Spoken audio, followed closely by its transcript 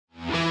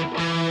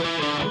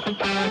Welcome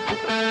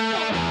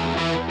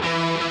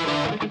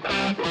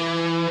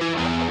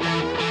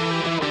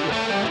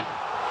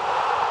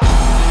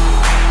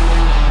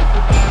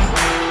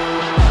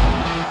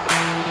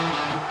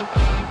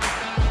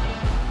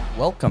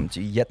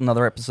to yet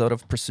another episode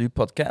of Pursue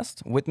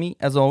Podcast. With me,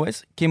 as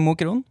always, Kim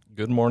Mokron.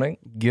 Good morning.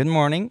 Good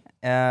morning.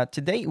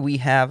 Today we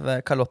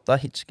have Carlotta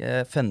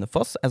Hitschke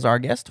Fennefoss as our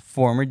guest,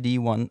 former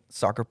D1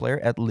 soccer player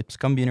at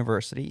Lipscomb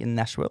University in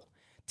Nashville,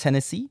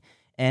 Tennessee,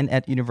 and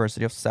at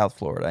University of South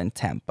Florida in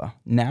Tampa.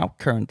 Now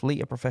currently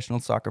a professional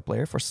soccer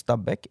player for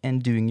Stabæk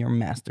and doing your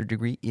master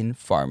degree in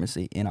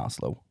pharmacy in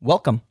Oslo.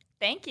 Welcome.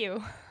 Thank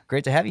you.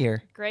 Great to have you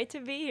here. Great to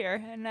be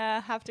here and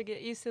have to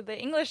get used to the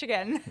English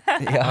again.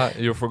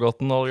 You've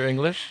forgotten all your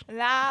English?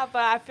 Nah,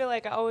 but I feel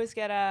like I always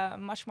get a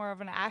much more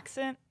of an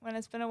accent when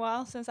it's been a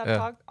while since I've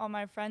talked. All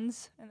my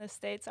friends in the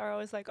States are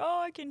always like, oh,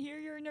 I can hear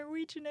your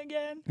Norwegian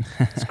again.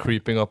 It's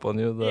creeping up on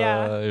you.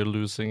 You're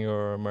losing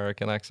your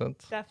American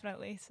accent.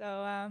 Definitely.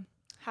 So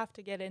have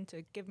to get into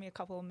it. Give me a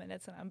couple of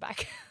minutes and I'm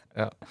back.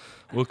 Yeah,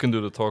 we can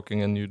do the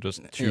talking and you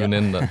just tune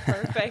in then.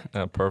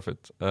 Perfect.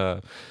 Perfect.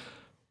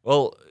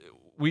 Well,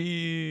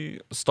 we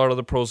started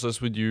the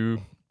process with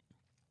you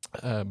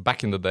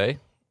back in the day.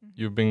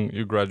 Mm-hmm.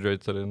 You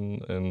graduated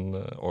in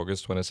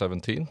August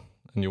 2017,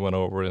 and you went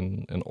over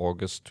in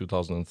August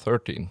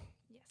 2013.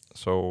 Yes.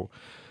 So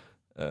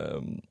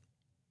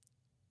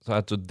I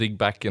had to dig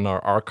back in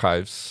our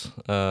archives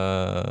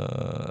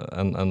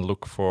and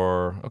look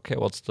for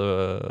what's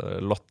the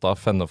Lotta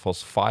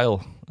Fennefoss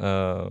file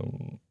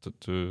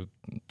to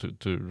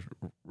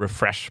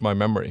refresh my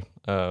memory.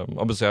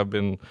 Obviously, I've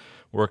been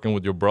working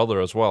with your brother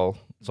as well,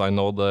 so I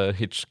know the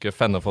Hitschke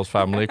Fennefoss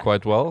family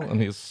quite well,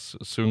 and he's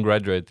soon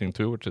graduating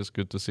too, which is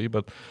good to see.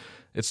 But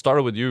it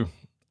started with you,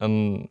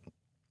 and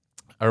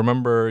I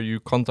remember you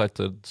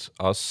contacted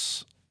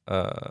us,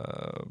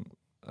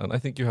 and I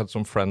think you had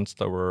some friends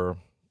that were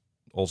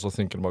also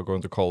thinking about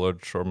going to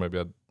college, or maybe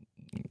had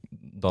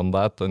done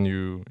that, and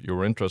you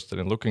were interested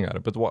in looking at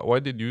it. But why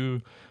did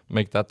you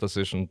make that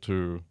decision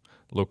to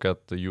look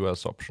at the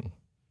US option?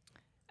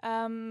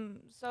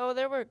 So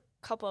there were a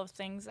couple of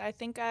things. I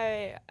think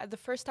the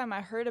first time I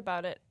heard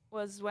about it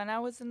was when I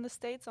was in the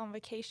States on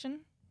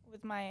vacation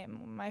with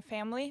my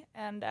family,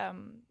 and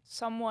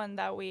someone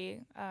that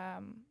we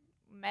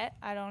met,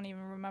 I don't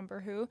even remember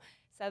who,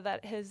 said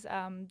that his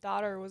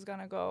daughter was going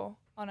to go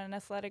on an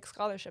athletic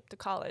scholarship to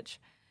college.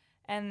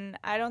 And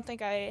I don't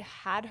think I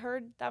had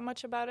heard that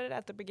much about it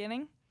at the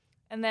beginning.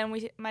 And then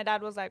my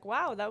dad was like,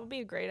 wow, that would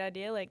be a great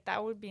idea. Like,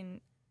 that would be a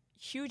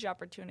huge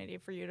opportunity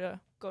for you to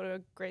go to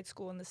a great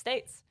school in the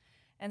States.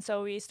 And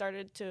so we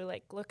started to,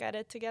 look at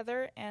it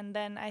together. And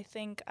then I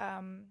think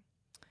a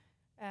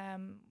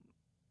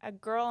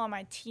girl on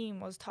my team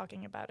was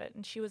talking about it,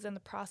 and she was in the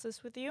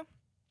process with you.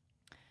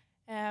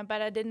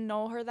 But I didn't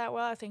know her that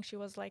well. I think she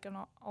was, an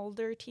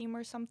older team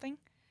or something.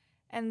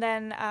 And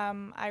then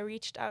I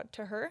reached out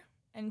to her,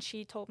 and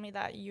she told me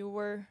that you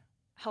were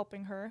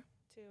helping her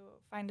to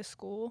find a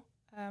school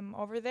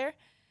over there.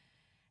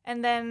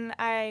 And then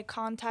I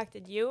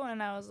contacted you,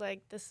 and I was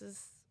like, it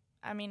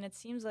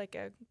seems like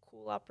a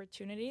cool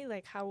opportunity.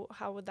 Like, how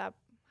would that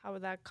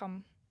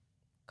come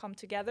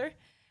together?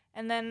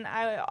 And then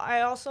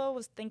I also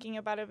was thinking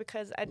about it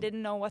because I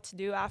didn't know what to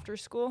do after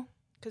school,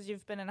 because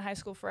you've been in high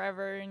school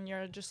forever and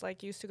you're just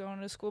used to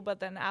going to school, but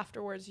then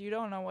afterwards you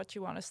don't know what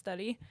you want to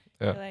study.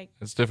 Yeah,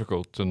 it's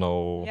difficult to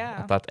know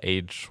at that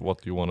age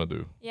what you want to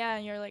do. Yeah,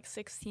 and you're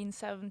 16,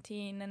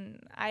 17,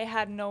 and I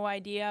had no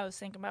idea. I was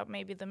thinking about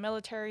maybe the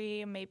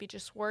military, maybe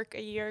just work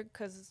a year,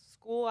 because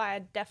school I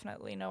had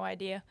definitely no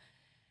idea.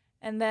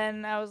 And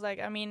then I was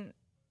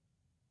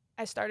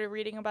I started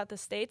reading about the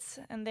States,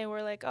 and they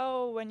were like,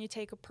 oh, when you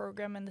take a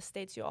program in the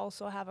States, you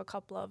also have a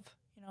couple of,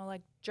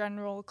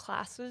 general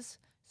classes.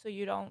 So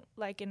you don't,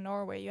 in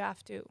Norway, you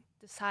have to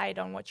decide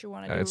on what you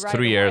want to do it's right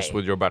 3 years away.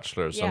 with your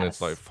bachelor's, Yes. and it's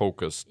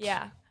focused.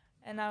 Yeah.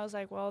 And I was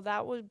like, well,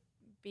 that would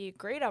be a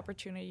great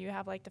opportunity. You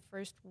have the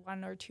first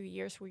 1 or 2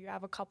 years where you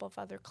have a couple of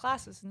other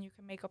classes and you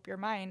can make up your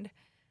mind.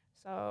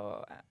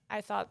 So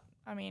I thought,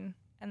 and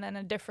then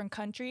a different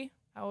country.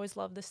 I always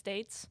love the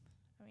States.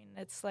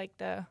 It's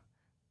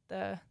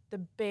the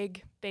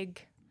big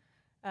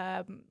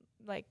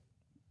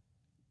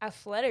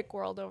athletic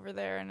world over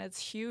there, and it's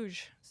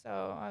huge. So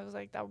I was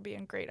like, that would be a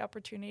great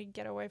opportunity to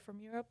get away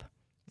from Europe,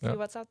 see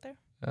what's out there.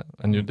 Yeah,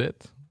 and you did.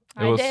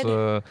 I did.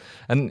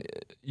 And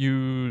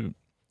you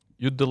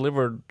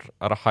delivered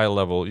at a high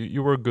level.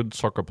 You were a good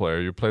soccer player.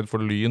 You played for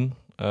Lyn,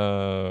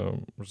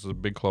 which is a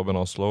big club in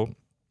Oslo,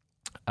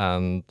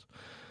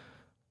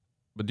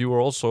 but you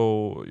were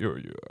also.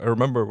 I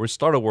remember we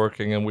started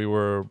working, and we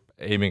were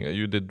aiming.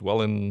 You did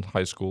well in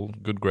high school,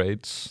 good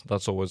grades.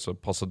 That's always a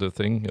positive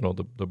thing.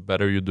 The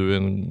better you do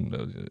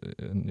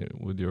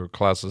with your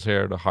classes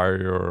here, the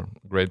higher your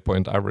grade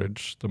point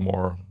average, the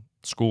more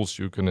schools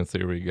you can in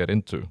theory get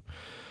into.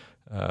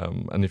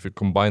 And if you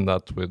combine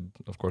that with,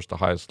 of course, the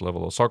highest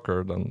level of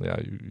soccer, then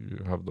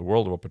you have the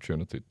world of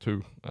opportunity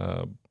too.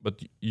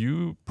 But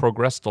you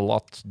progressed a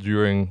lot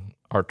during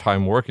our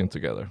time working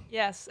together.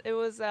 Yes, it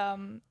was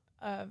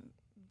a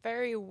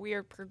very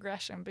weird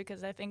progression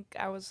because I think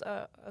I was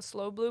a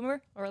slow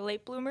bloomer or a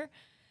late bloomer.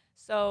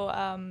 So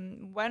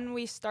when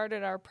we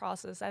started our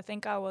process, I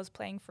think I was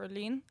playing for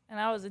Lyn, and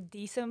I was a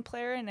decent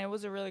player, and it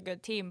was a really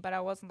good team, but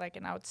I wasn't like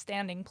an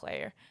outstanding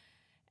player.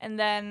 And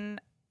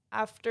then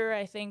after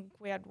I think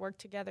we had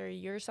worked together a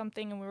year or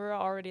something, and we were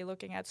already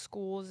looking at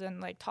schools and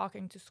like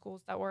talking to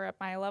schools that were at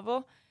my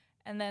level.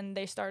 And then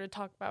they started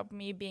talking about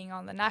me being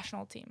on the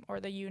national team or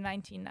the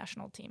U19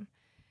 national team.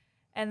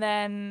 And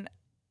then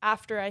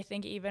after I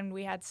think even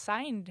we had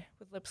signed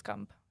with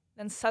Lipscomb,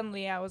 then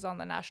suddenly I was on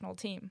the national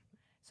team.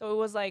 So it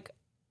was like,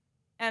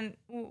 and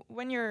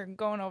when you're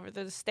going over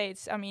to the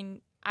States, I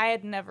mean, I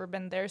had never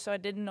been there, so I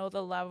didn't know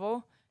the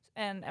level.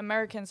 And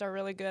Americans are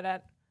really good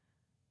at,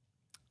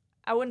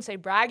 I wouldn't say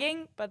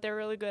bragging, but they're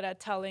really good at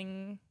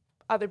telling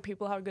other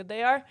people how good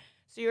they are.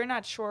 So you're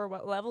not sure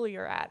what level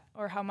you're at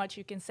or how much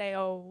you can say,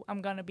 oh,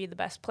 I'm going to be the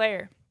best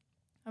player.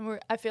 And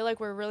I feel like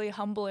we're really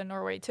humble in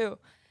Norway too.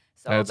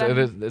 So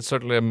it's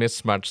certainly a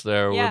mismatch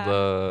there with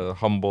the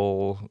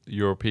humble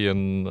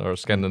European or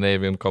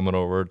Scandinavian coming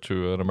over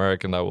to an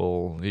American that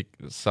will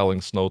selling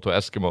snow to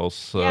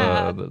Eskimos.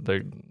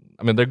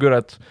 They're good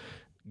at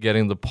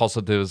getting the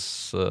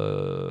positives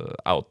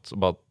out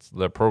about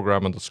their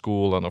program and the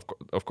school, and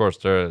of course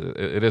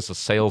it is a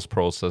sales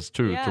process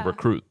too to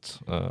recruit.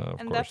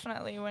 And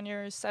definitely when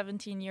you're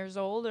 17 years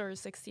old or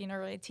 16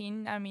 or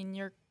 18, I mean,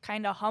 you're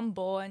kind of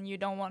humble and you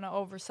don't want to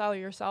oversell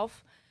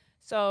yourself.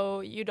 So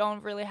you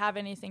don't really have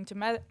anything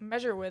to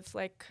measure with,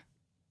 like,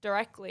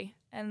 directly.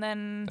 And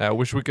then I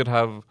wish we could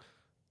have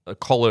a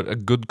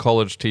good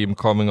college team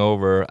coming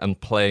over and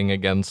playing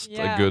against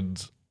a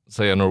good,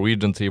 say, a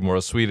Norwegian team or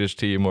a Swedish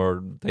team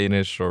or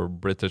Danish or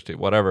British team,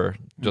 whatever,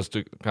 just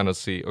to kind of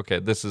see, okay,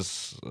 this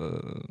is,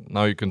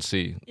 now you can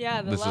see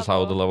this is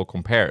how the level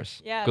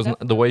compares. Because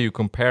the way you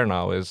compare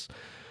now is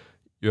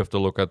you have to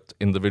look at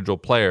individual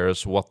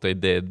players, what they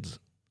did,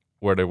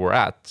 where they were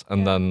at,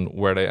 and then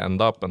where they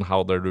end up and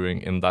how they're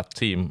doing in that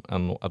team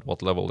and at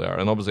what level they are.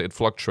 And obviously it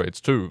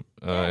fluctuates too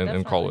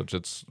in college.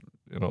 It's,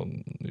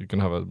 you can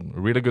have a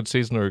really good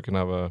season or you can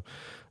have a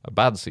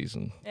bad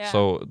season.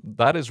 So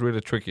that is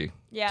really tricky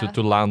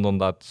to land on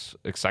that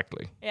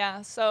exactly.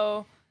 Yeah,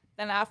 so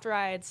then after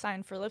I had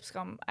signed for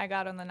Lipscomb, I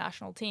got on the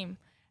national team.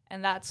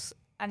 And that's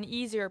an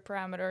easier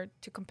parameter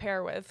to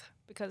compare with,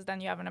 because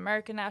then you have an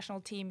American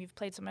national team, you've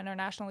played some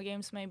international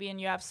games maybe, and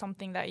you have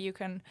something that you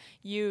can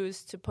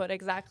use to put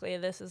exactly,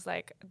 this is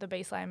like the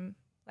baseline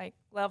like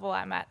level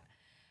I'm at.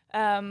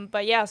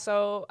 But yeah,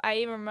 so I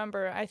even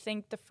remember, I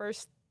think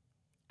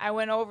I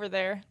went over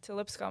there to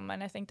Lipscomb,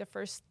 and I think the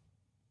first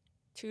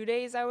 2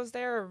 days I was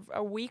there, or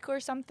a week or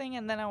something,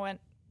 and then I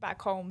went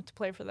back home to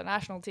play for the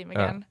national team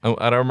again. And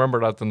I remember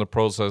that in the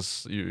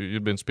process,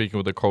 you'd been speaking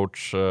with the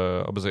coach,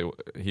 obviously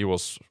he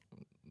was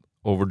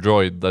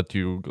overjoyed that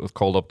you got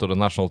called up to the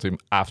national team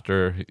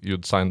after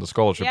you'd signed the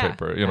scholarship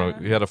paper.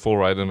 He had a full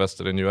ride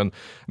invested in you. And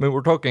I mean,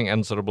 we're talking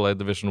NCAA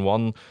Division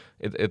 1.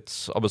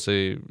 It's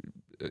obviously,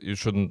 you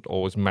shouldn't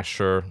always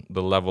measure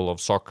the level of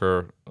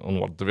soccer on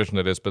what division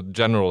it is, but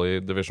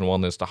generally Division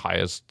 1 is the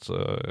highest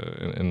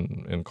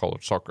in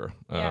college soccer.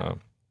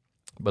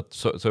 But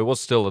so it was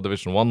still a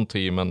Division 1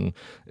 team, and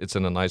it's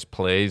in a nice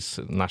place,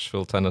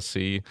 Nashville,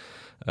 Tennessee.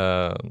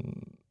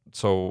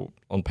 So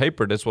on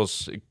paper, this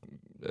was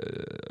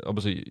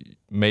obviously,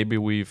 maybe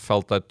we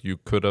felt that you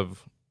could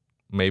have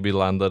maybe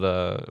landed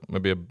a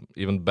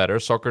even better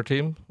soccer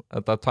team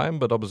at that time,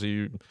 but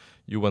obviously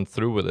you went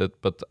through with it.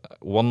 But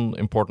one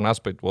important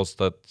aspect was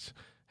that,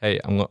 hey,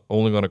 I'm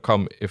only going to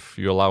come if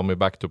you allow me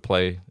back to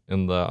play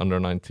in the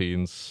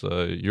under-19s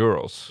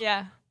Euros.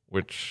 Yeah.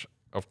 Which,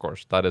 of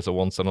course, that is a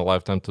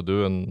once-in-a-lifetime to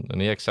do, and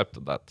he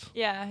accepted that.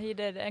 Yeah, he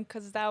did, and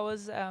because that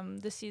was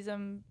the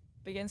season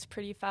begins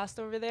pretty fast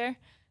over there.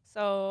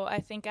 So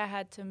I think I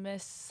had to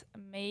miss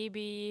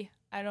maybe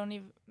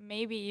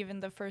even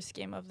the first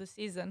game of the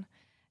season,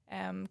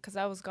 because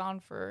I was gone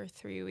for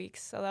 3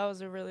 weeks. So that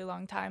was a really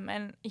long time.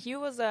 And he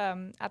was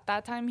at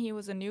that time he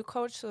was a new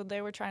coach, so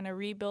they were trying to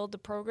rebuild the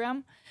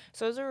program.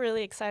 So it was a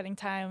really exciting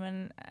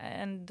time,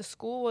 and the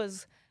school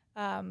was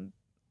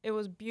it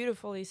was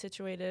beautifully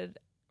situated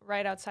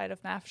right outside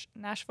of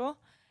Nashville.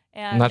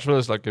 And Nashville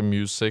is like a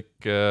music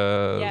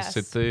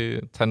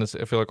city. Tennessee,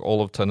 I feel like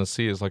all of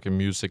Tennessee is like a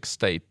music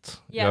state.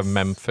 Yes. You have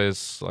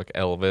Memphis, like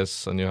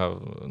Elvis, and you have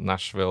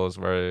Nashville is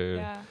very...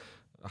 Yeah.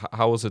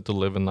 How was it to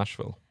live in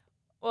Nashville?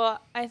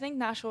 Well, I think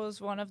Nashville is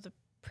one of the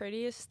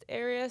prettiest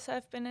areas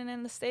I've been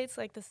in the States.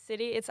 Like the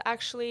city, it's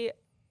actually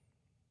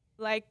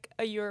like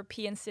a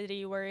European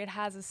city where it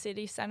has a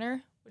city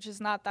center, which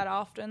is not that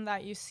often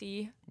that you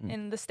see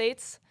in the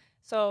States.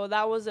 So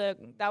that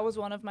was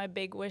one of my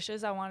big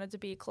wishes. I wanted to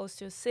be close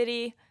to a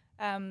city,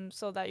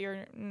 so that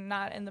you're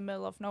not in the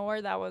middle of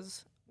nowhere. That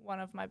was one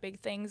of my big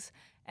things.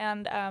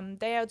 And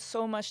they had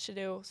so much to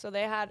do. So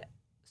they had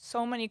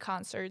so many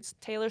concerts.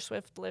 Taylor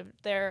Swift lived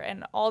there,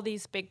 and all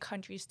these big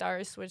country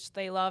stars, which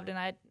they loved and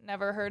I'd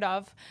never heard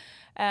of.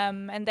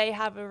 And they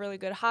have a really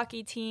good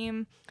hockey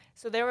team.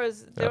 So there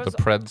was the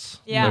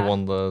Preds. Yeah. They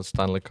won the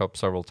Stanley Cup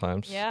several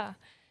times. Yeah.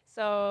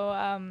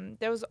 So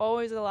there was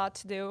always a lot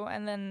to do,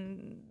 and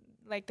then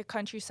like the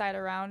countryside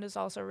around is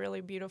also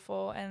really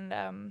beautiful,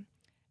 and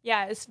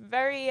yeah, it's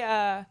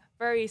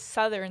very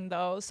southern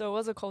though, so it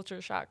was a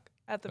culture shock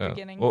at the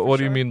beginning. What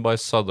do you mean by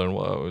southern?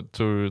 Well,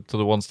 to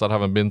the ones that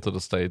haven't been to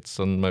the States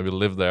and maybe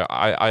lived there,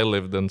 I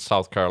lived in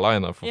South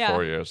Carolina for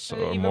 4 years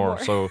or more,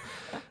 so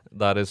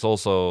that is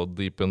also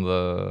deep in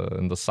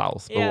the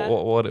South. Yeah.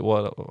 But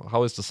what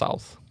how is the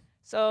South?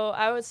 So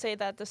I would say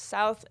that the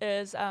South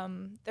is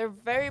they're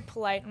very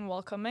polite and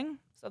welcoming.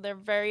 So they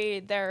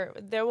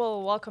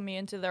will welcome you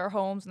into their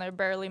homes, and they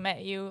barely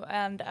met you.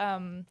 And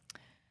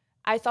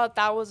I thought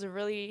that was a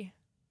really,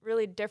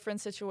 really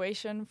different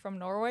situation from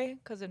Norway,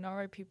 because in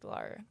Norway people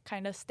are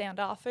kind of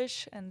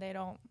standoffish, and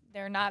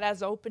they're not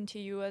as open to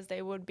you as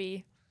they would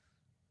be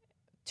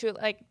to,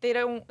 like, they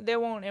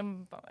won't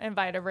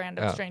invite a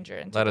random stranger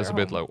into that their is a home.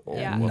 bit like,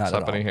 what's Not at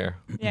happening all. here?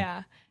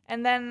 Yeah.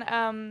 And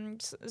then,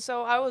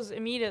 so I was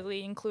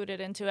immediately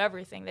included into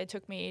everything. They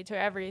took me to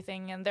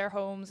everything, and their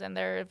homes and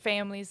their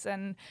families,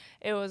 and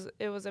it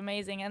was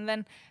amazing. And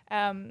then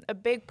a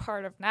big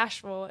part of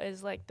Nashville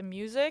is like the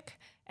music,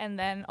 and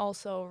then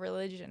also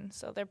religion.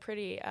 So they're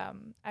pretty.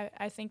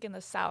 I think in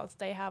the South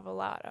they have a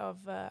lot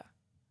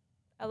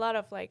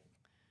of like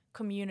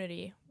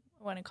community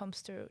when it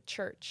comes to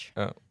church.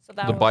 So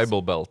that the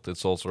Bible Belt,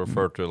 it's also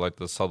referred to like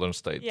the southern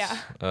states. Yeah.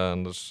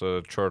 And there's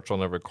a church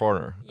on every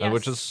corner, and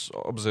which Yes. is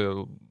obviously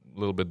a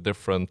little bit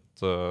different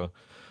than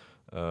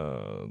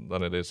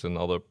it is in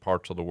other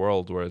parts of the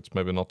world, where it's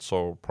maybe not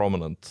so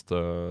prominent.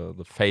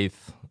 The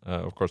faith,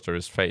 of course, there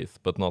is faith,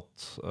 but not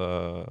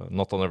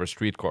on every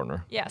street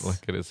corner. Yes.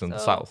 Like it is in the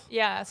So, South.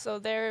 Yeah, so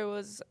there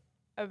was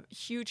a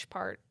huge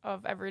part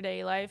of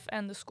everyday life,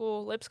 and the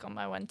school Lipscomb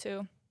I went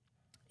to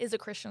is a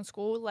Christian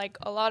school. Like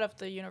a lot of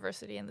the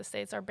university in the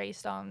States are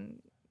based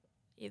on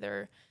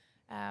either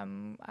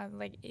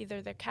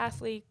they're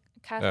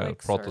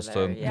Catholics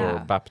Protestant or or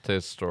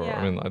Baptist, or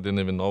I mean, I didn't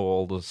even know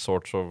all the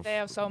sorts of they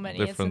have so many.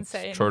 It's different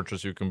insane.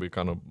 churches you can be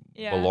kind of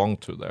belong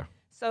to there.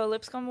 So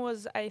Lipscomb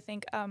was, I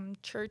think,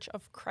 Church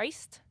of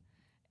Christ,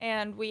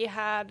 and we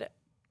had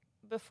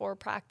before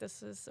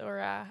practices or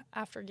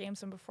after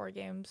games and before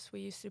games,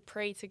 we used to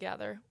pray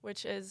together,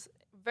 which is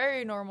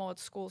very normal at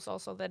schools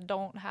also that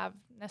don't have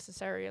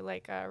necessarily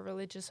like a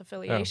religious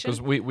affiliation.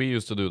 Because we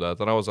used to do that,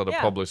 and I was at a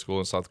public school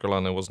in South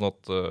Carolina. It was not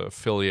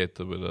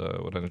affiliated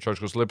with any church,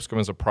 because Lipscomb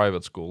is a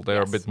private school. They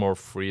are a bit more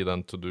free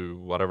than to do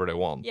whatever they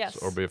want,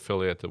 or be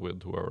affiliated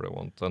with whoever they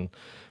want.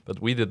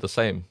 But we did the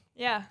same.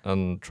 Yeah.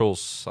 And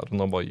Truls, I don't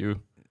know about you.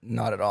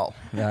 Not at all.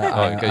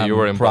 Yeah, okay, you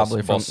were in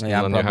probably Boston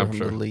from, and New probably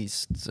Hampshire. from the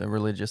least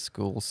religious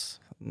schools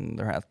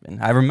there have been.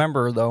 I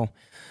remember though,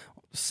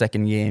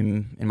 second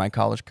game in my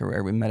college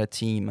career, we met a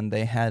team and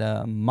they had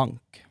a monk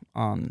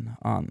on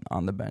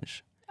the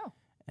bench. Oh.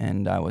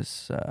 And I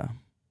was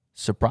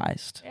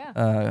surprised.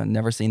 Yeah.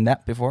 Never seen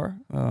that before.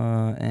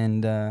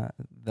 And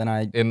then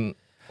I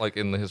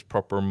in his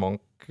proper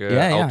monk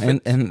yeah,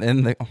 outfit.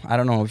 in the, I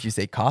don't know if you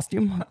say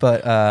costume,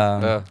 but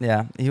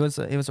yeah, he was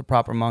a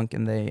proper monk,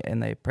 and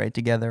they prayed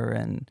together,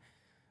 and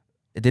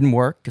it didn't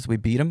work because we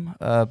beat him.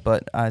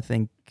 But I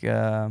think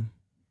that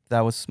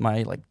was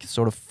my like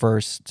sort of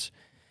first,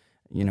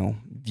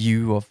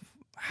 view of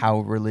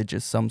how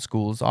religious some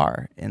schools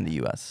are in the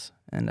U.S.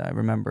 And I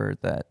remember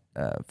that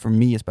for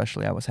me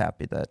especially, I was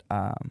happy that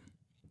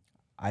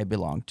I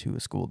belonged to a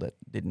school that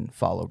didn't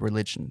follow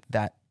religion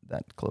that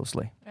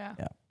closely.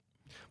 Yeah.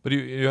 But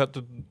you had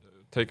to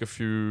take a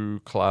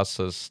few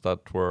classes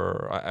that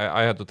were...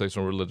 I had to take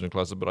some religion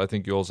classes, but I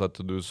think you also had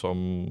to do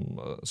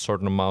some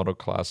certain amount of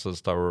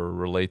classes that were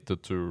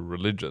related to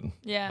religion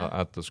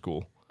at the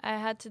school. I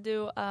had to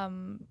do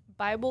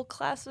Bible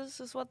classes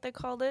is what they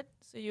called it.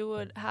 So you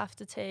would have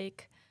to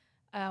take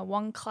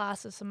one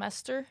class a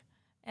semester,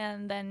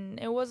 and then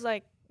it was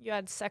like you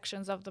had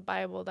sections of the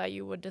Bible that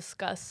you would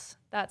discuss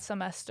that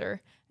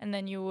semester, and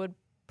then you would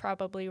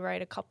probably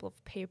write a couple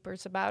of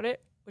papers about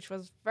it, which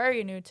was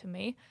very new to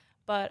me.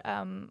 But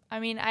I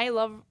mean, I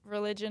love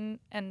religion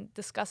and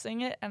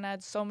discussing it, and I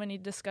had so many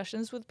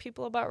discussions with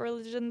people about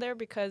religion there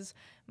because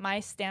my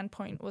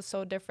standpoint was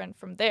so different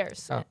from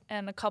theirs. Oh.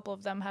 And a couple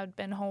of them had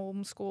been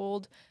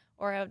homeschooled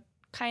or had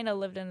kind of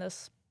lived in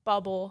this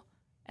bubble,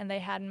 and they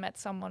hadn't met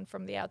someone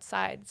from the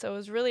outside. So it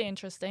was really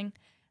interesting.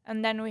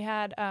 And then we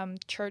had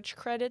church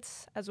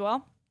credits as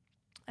well.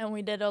 And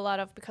we did a lot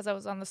of, because I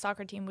was on the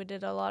soccer team, we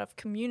did a lot of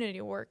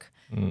community work.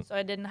 So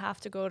I didn't have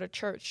to go to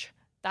church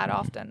that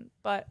often.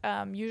 But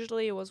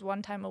usually it was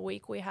one time a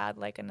week we had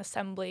like an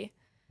assembly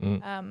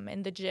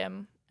in the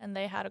gym. And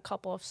they had a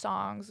couple of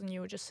songs, and you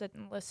would just sit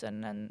and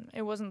listen, and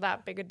it wasn't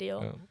that big a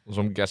deal. Yeah.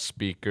 Some guest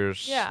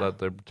speakers that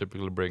they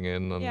typically bring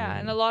in.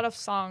 And a lot of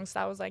songs,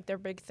 that was like their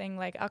big thing,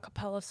 like a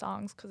cappella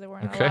songs, because they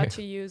weren't allowed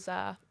to use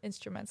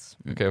instruments.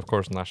 Okay, of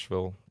course,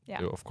 Nashville.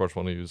 Yeah. You of course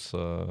want to use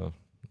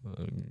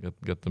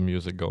get the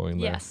music going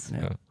there. Yes.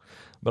 Yeah.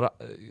 But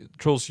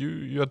Truls,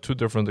 you had two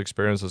different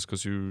experiences,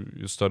 because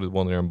you studied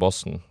 1 year in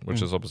Boston,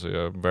 which is obviously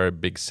a very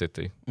big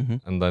city,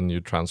 and then you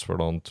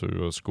transferred on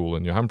to a school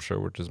in New Hampshire,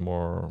 which is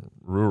more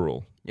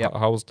rural. Yeah.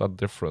 How was that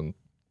different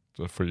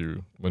for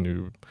you when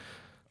you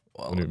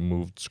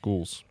moved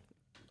schools?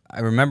 I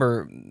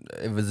remember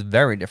it was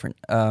very different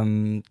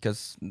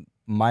because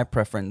my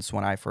preference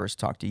when I first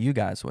talked to you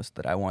guys was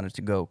that I wanted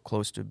to go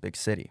close to a big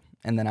city,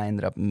 and then I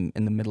ended up in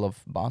the middle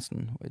of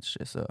Boston, which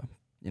is a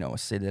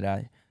city that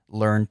I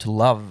learned to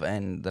love,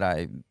 and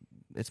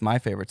it's my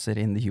favorite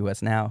city in the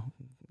U.S. now.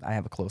 I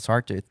have a close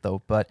heart to it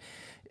though, but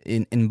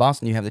in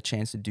Boston you have the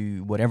chance to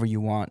do whatever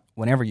you want,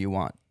 whenever you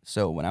want.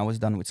 So when I was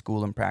done with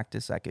school and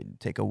practice, I could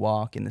take a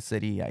walk in the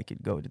city. I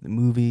could go to the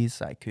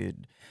movies. I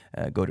could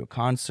go to a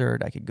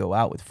concert. I could go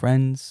out with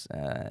friends.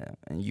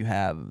 And you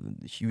have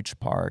huge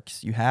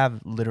parks. You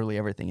have literally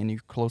everything. And you're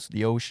close to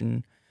the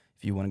ocean.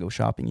 If you want to go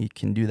shopping, you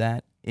can do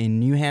that. In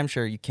New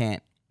Hampshire, you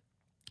can't.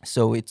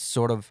 So it's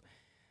sort of,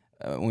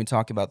 when we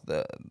talk about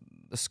the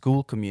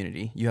school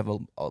community, you have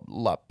a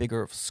lot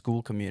bigger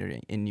school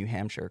community in New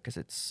Hampshire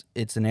because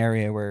it's an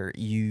area where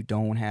you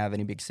don't have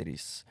any big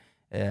cities.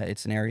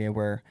 It's an area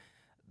where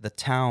the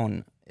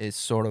town is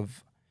sort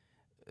of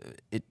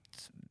it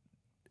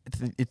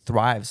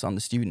thrives on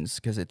the students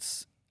because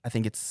I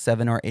think it's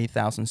 7,000 or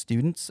 8,000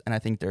 students, and I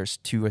think there's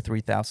 2,000 or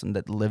 3,000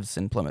 that lives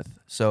in Plymouth.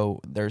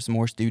 So there's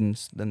more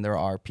students than there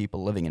are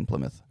people living in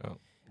Plymouth. Yeah.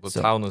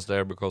 The town is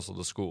there because of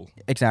the school.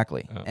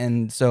 Exactly. Yeah.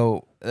 And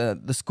so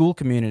the school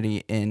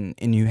community in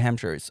New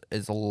Hampshire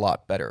is a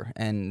lot better,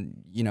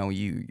 and you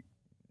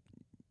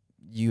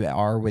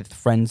are with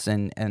friends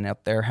and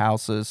at their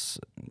houses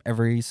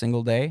every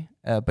single day.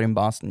 But in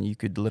Boston, you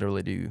could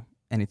literally do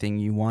anything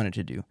you wanted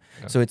to do.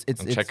 Yeah. So it's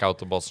check out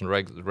the Boston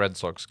Red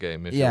Sox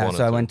game if you wanted wanted to. Yeah,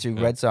 so I went to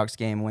Red Sox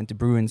game, I went to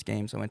Bruins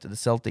games, I went to the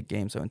Celtic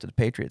games, I went to the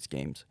Patriots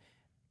games.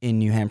 In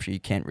New Hampshire, you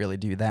can't really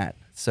do that.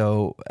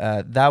 So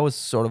that was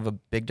sort of a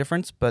big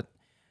difference, but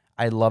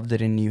I loved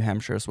it in New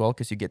Hampshire as well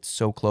because you get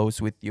so close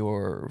with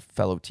your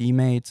fellow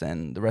teammates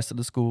and the rest of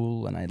the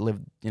school. And I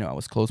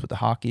was close with the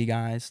hockey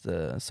guys,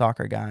 the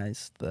soccer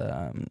guys,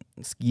 the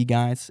ski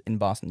guys. In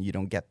Boston, you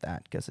don't get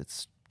that because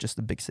it's just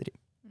a big city.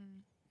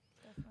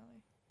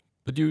 Definitely.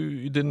 But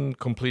you didn't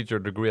complete your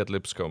degree at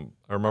Lipscomb.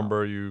 I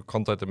remember you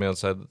contacted me and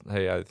said,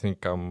 "Hey, I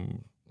think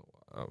I'm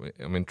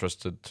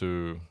interested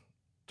to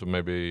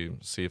maybe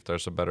see if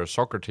there's a better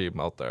soccer team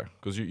out there,"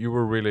 because you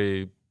were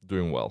really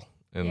doing well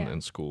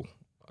in school.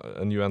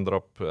 And you ended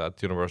up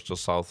at University of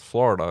South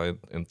Florida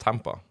in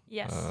Tampa.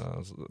 Yes.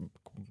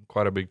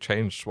 Quite a big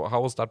change. How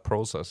was that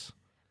process?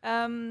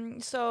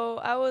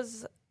 So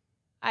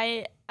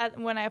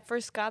when I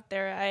first got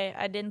there,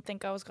 I didn't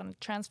think I was going to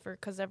transfer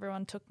because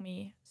everyone took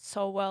me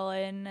so well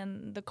in,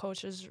 and the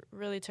coaches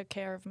really took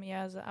care of me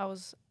as I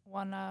was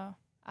one.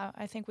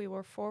 I think we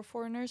were 4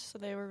 foreigners, so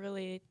they were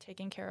really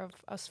taking care of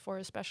us 4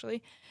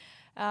 especially.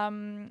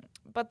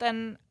 But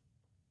then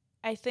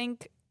I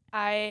think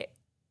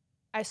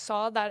I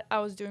saw that I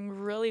was doing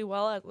really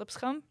well at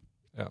Lipscomb,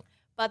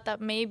 but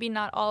that maybe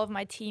not all of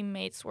my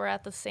teammates were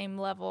at the same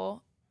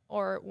level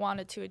or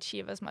wanted to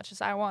achieve as much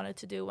as I wanted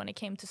to do when it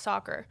came to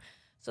soccer.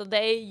 So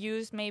they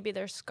used maybe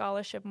their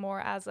scholarship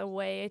more as a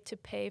way to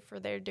pay for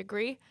their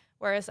degree,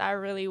 whereas I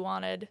really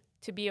wanted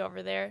to be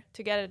over there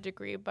to get a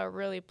degree but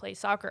really play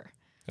soccer.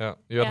 Yeah,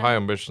 you had high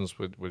ambitions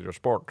with your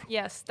sport.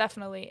 Yes,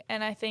 definitely.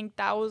 And I think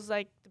that was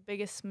like the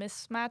biggest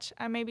mismatch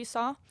I maybe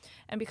saw.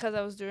 And because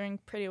I was doing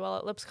pretty well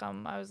at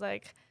Lipscomb, I was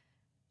like,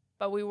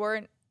 but we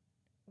weren't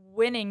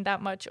winning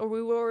that much, or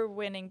we were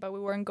winning, but we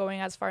weren't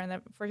going as far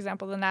in for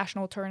example, the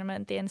national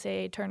tournament, the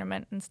NCAA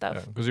tournament and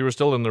stuff. Because you were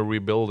still in the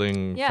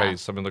rebuilding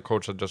phase. I mean, the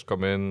coach had just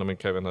come in. I mean,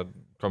 Kevin had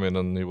come in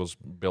and he was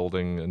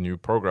building a new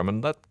program,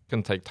 and that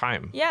can take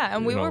time. Yeah,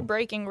 and we were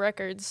breaking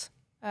records.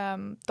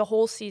 The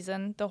whole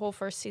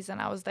first season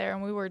I was there,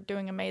 and we were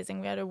doing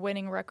amazing. We had a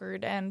winning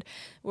record, and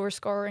we were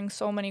scoring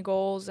so many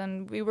goals,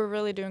 and we were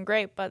really doing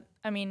great. But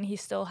I mean, he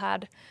still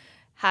had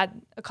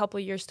a couple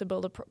of years to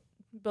build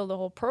a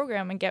whole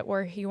program and get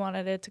where he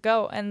wanted it to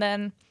go. And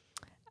then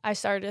I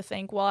started to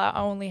think, well, I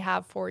only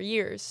have 4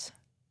 years,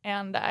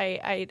 and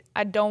I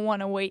don't want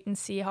to wait and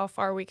see how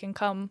far we can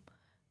come.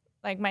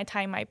 Like, my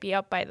time might be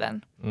up by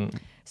then.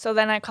 So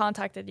then I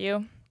contacted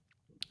you.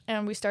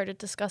 And we started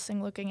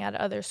discussing looking at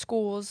other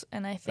schools,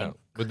 and I think...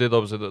 But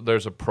obviously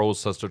there's a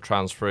process to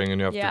transferring, and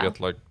you have to get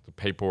like the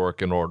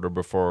paperwork in order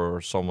before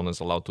someone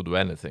is allowed to do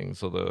anything.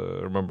 So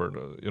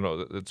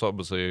it's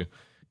obviously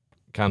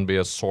can be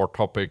a sore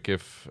topic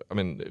if, I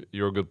mean,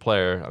 you're a good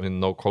player. I mean,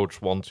 no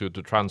coach wants you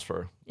to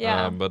transfer.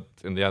 Yeah. But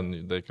in the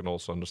end, they can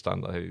also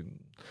understand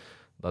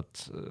that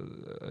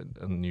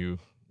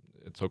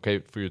it's okay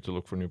for you to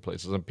look for new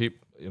places, and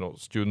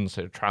students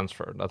say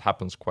transfer. That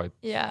happens quite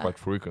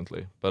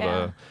frequently. But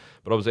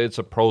obviously it's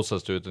a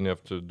process to it, and you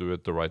have to do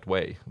it the right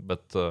way.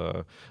 But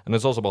and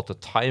it's also about the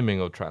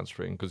timing of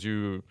transferring, because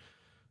you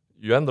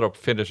ended up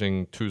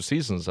finishing 2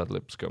 seasons at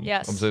Lipscomb.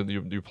 Yes. Obviously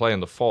you play in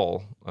the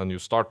fall, and you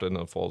started in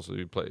the fall, so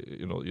you play.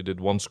 You did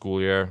 1 school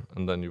year,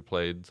 and then you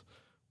played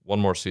 1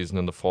 more season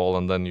in the fall,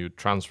 and then you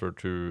transferred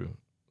to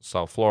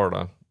South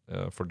Florida.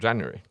 For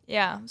January.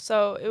 Yeah,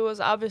 so it was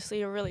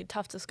obviously a really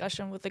tough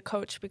discussion with the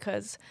coach,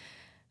 because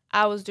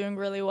I was doing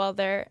really well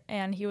there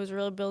and he was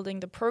really building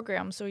the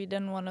program, so he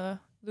didn't want to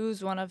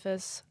lose one of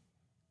his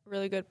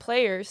really good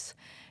players.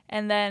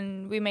 And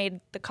then we made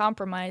the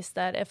compromise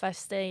that if I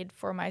stayed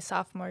for my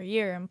sophomore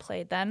year and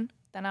played then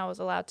I was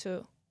allowed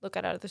to look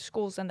at other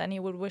schools, and then he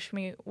would wish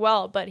me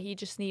well, but he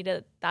just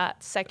needed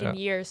that second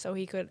year so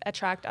he could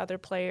attract other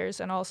players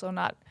and also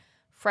not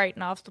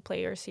frighten off the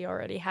players he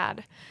already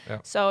had. Yeah.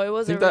 So it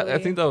was I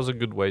think that was a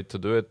good way to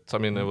do it. I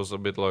mean, it was a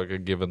bit like a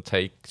give and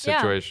take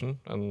situation,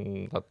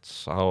 and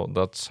that's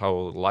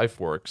how life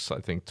works, I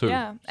think, too.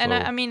 Yeah, and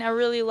I mean, I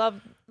really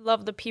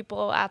loved the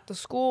people at the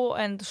school,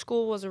 and the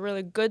school was a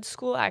really good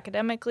school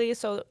academically,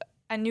 so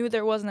I knew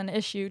there wasn't an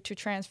issue to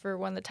transfer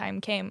when the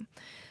time came.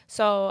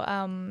 So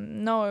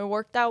no, it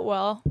worked out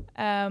well.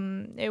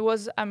 It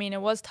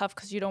was tough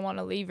because you don't want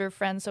to leave your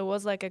friends, so it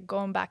was like a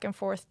going back and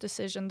forth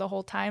decision the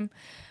whole time.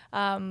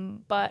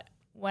 But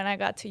when I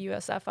got to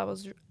USF,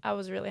 I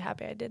was really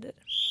happy I did it.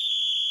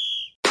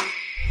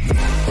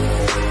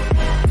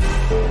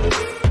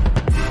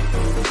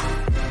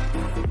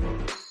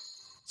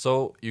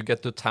 So you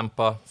get to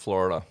Tampa,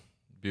 Florida.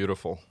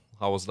 Beautiful.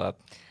 How was that?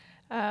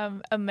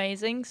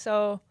 Amazing.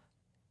 So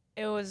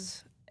it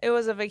was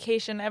a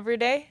vacation every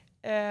day.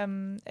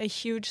 A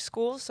huge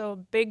school,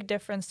 so big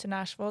difference to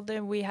Nashville.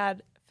 Then we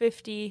had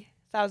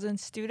 50,000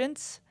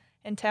 students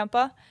in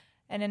Tampa,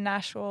 and in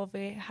Nashville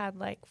we had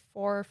like 4,000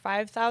 or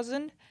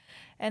 5,000.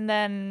 And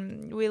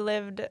then we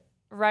lived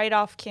right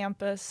off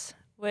campus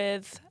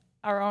with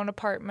our own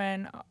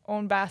apartment,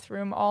 own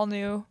bathroom, all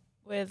new,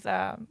 with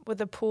a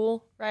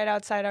pool right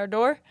outside our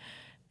door.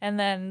 And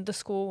then the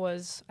school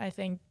was, I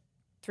think,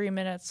 3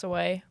 minutes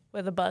away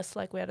with a bus.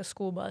 Like, we had a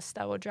school bus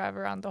that would drive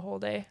around the whole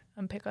day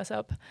and pick us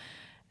up.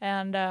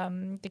 And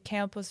the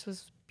campus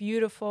was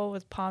beautiful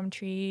with palm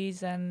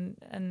trees, and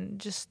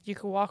just you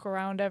could walk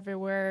around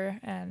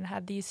everywhere, and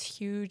had these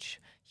huge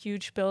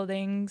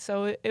buildings.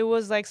 So it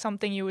was like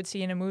something you would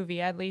see in a movie.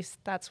 At least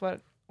that's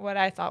what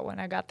I thought when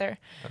I got there.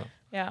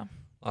 Yeah.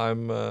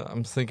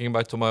 I'm thinking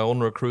back to my own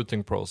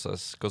recruiting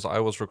process, because I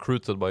was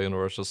recruited by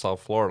University of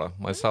South Florida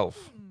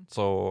myself.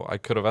 So I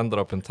could have ended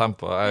up in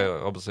Tampa.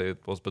 Obviously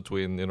it was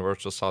between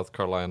University of South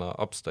Carolina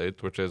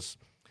Upstate, which is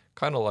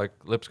kind of like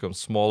Lipscomb,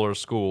 smaller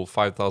school,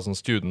 5,000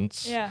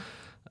 students. Yeah.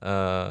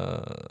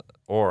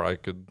 Or I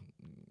could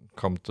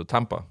come to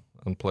Tampa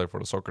and play for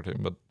the soccer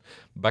team. But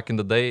back in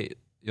the day,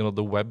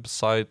 the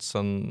websites,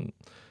 and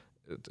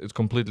it's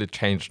completely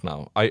changed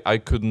now. I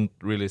couldn't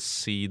really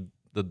see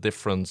the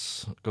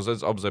difference, because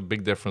there's obviously a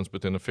big difference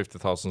between a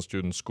 50,000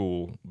 student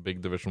school,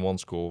 big Division 1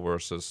 school,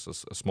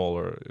 versus a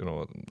smaller,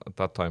 at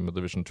that time, a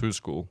Division 2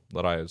 school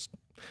that I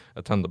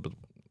attended. But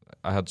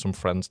I had some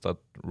friends that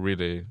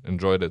really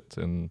enjoyed it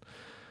in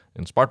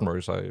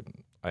Spartanburg, so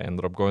I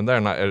ended up going there,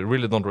 and I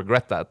really don't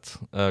regret that,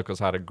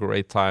 because I had a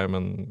great time,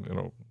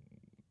 and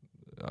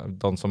I've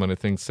done so many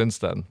things since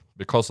then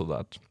because of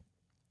that.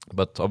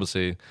 But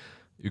obviously,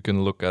 you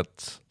can look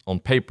at on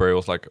paper, it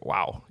was like,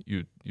 wow,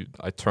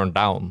 I turned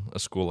down a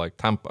school like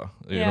Tampa,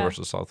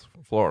 University of South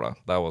Florida.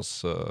 That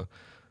was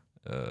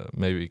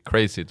maybe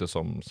crazy to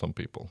some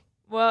people.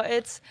 Well,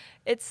 it's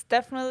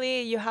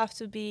definitely, you have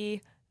to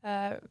be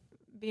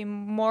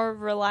more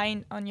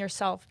reliant on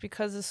yourself,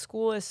 because the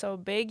school is so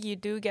big. You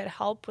do get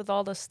help with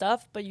all the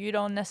stuff, but you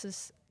don't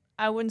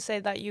I wouldn't say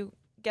that you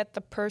get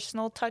the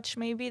personal touch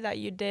maybe that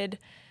you did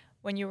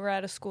when you were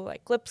at a school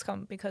like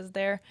Lipscomb, because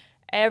there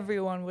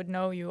everyone would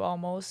know you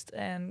almost,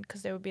 and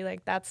because they would be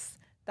like, that's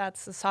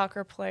a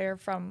soccer player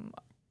from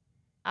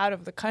out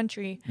of the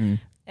country.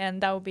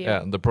 And that would be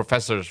the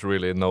professors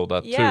really know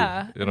that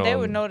too. They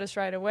would notice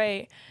right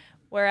away.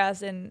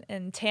 Whereas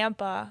in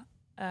Tampa,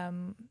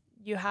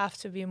 you have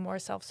to be more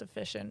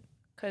self-sufficient,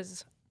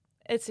 because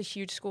it's a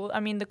huge school. I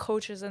mean, the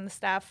coaches and the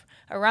staff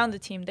around the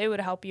team, they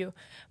would help you,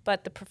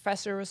 but the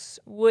professors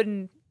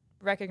wouldn't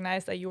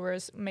recognize that you were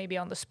maybe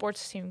on the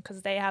sports team,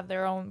 because they have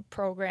their own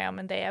program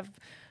and they have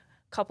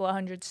a couple of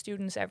hundred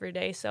students every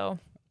day. So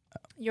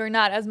you're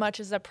not as much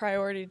as a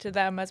priority to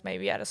them as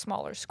maybe at a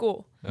smaller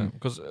school. Yeah,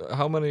 because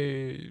how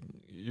many,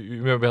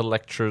 you maybe had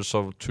lectures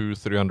of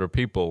 200-300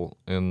 people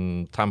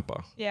in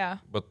Tampa. Yeah.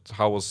 But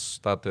how was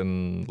that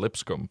in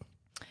Lipscomb?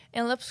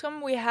 In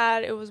Lipscomb,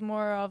 it was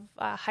more of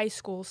a high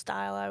school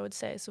style, I would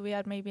say. So we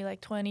had maybe like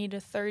 20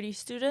 to 30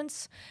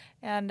 students.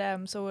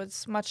 And so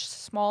it's much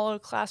smaller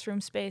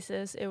classroom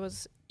spaces. It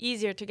was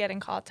easier to get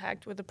in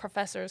contact with the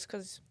professors,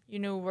 because you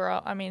knew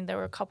there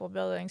were a couple of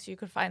buildings, so you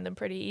could find them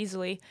pretty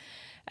easily.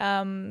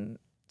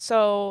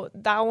 So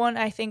that one,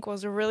 I think,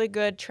 was a really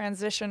good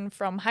transition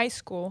from high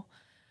school,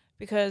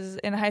 because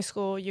in high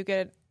school, you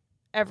get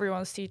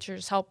everyone's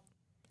teachers help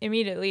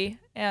immediately,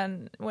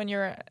 and when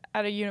you're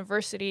at a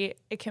university,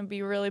 it can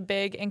be really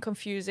big and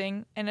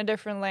confusing in a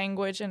different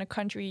language in a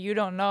country you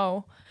don't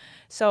know.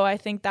 So I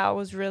think that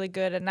was really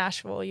good. At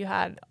Nashville, you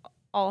had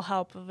all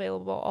help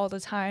available all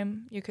the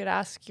time. You could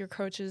ask your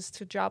coaches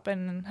to drop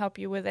in and help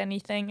you with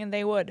anything, and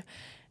they would.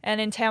 And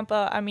in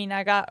Tampa,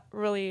 I got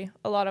really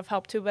a lot of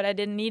help too, but I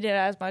didn't need it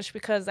as much,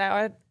 because I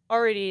had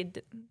already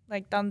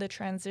done the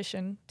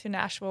transition to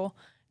Nashville.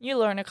 You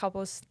learn a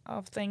couple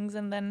of things,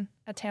 and then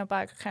at Tampa,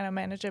 I could kind of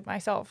manage it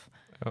myself.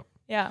 Yeah.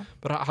 Yeah.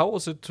 But how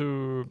was it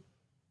to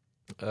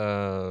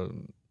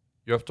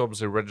you have to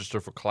obviously register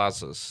for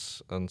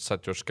classes and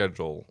set your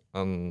schedule,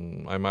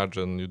 and I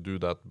imagine you do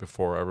that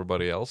before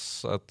everybody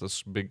else at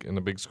in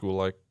a big school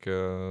like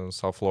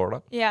South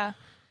Florida. Yeah.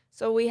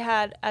 So we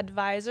had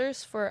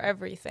advisors for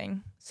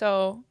everything.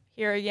 So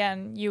here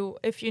again,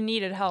 if you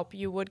needed help,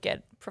 you would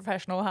get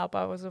professional help.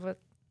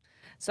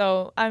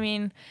 So I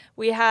mean,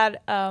 we had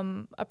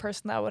a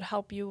person that would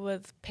help you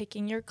with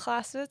picking your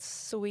classes.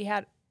 So we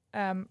had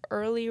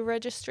early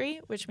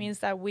registry, which means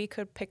that we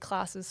could pick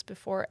classes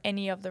before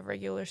any of the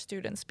regular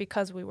students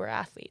because we were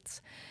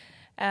athletes.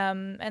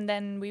 And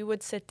then we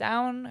would sit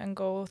down and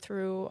go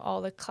through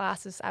all the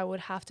classes I would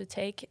have to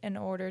take in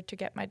order to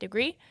get my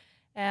degree,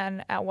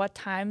 and at what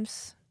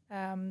times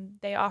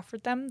they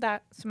offered them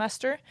that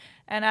semester.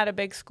 And at a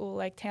big school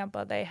like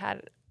Tampa, they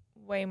had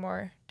way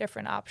more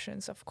different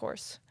options, of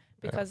course,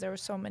 because there were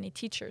so many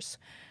teachers.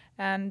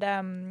 And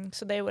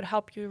so they would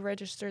help you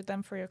register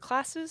them for your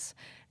classes,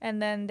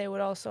 and then they would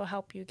also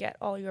help you get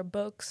all your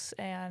books,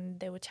 and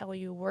they would tell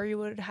you where you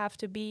would have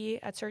to be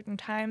at certain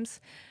times.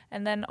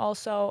 And then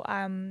also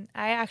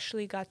I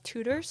actually got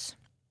tutors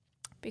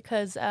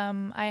because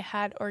I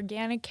had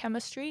organic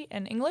chemistry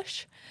and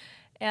English,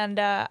 and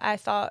I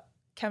thought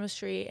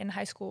chemistry in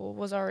high school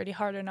was already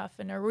hard enough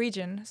in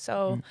Norwegian,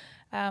 so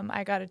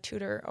I got a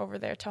tutor over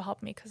there to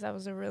help me because that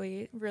was a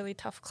really, really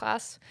tough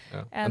class.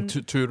 Yeah. And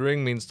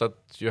tutoring means that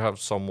you have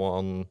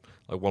someone,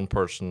 like one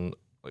person,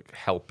 like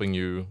helping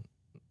you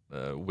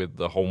with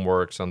the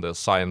homeworks and the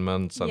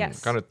assignments,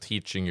 and kind of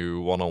teaching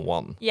you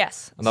one-on-one.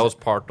 Yes. And that was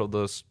part of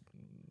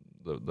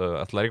the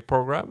athletic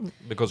program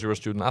because you're a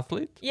student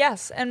athlete?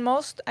 Yes, and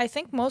I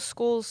think most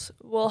schools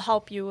will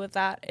help you with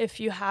that if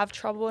you have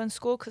trouble in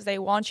school, because they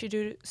want you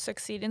to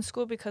succeed in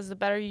school, because the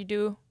better you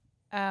do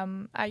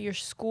at your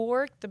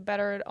schoolwork, the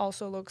better it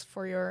also looks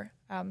for your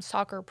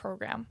soccer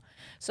program.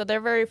 So they're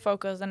very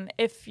focused, and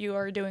if you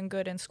are doing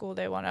good in school,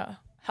 they want to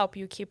help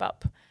you keep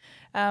up.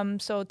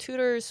 So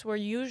tutors were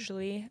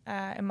usually,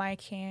 in my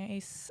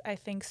case, I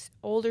think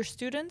older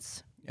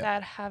students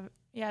that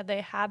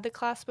they had the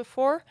class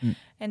before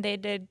and they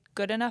did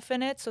good enough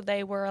in it, so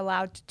they were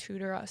allowed to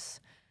tutor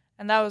us.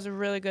 And that was a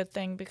really good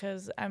thing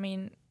because, I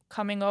mean,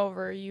 coming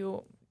over,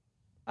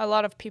 a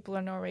lot of people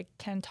in Norway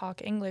can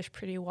talk English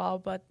pretty well,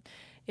 but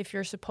if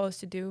you're supposed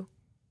to do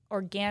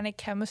organic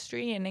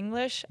chemistry in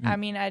English, I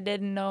mean, I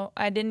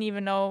didn't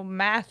even know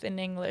math in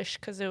English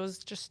because it was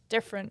just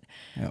different.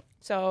 Yep.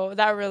 So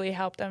that really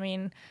helped. I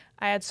mean,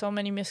 I had so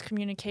many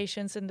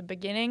miscommunications in the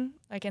beginning,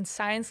 like in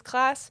science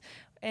class.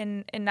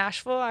 In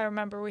Nashville, I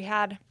remember he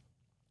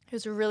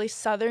was a really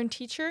southern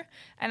teacher,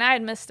 and I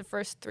had missed the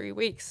first 3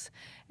 weeks.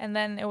 And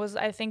then it was,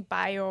 I think,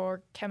 bio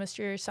or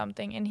chemistry or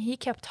something, and he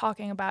kept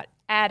talking about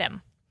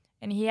Adam.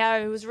 And he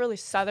was a really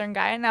southern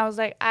guy, and I was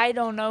like, I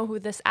don't know who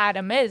this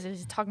Adam is.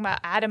 He's talking about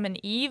Adam and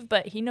Eve,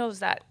 but he knows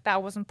that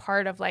wasn't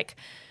part of like.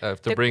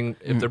 If they bring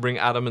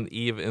Adam and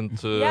Eve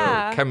into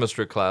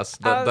chemistry class,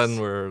 then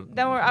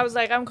I was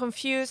like, I'm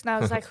confused, and I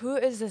was like, who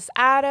is this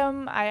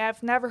Adam? I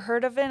have never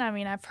heard of it. I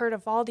mean, I've heard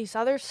of all these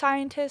other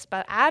scientists,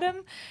 but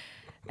Adam.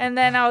 And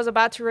then I was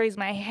about to raise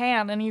my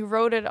hand, and he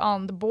wrote it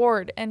on the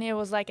board, and it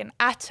was like an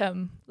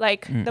atom,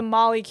 like the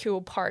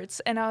molecule parts.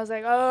 And I was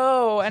like,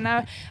 oh,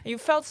 and you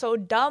felt so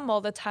dumb all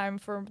the time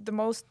for the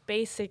most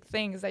basic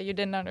things that you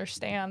didn't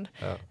understand.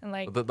 Yeah. And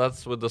like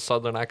that's with the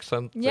southern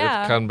accent.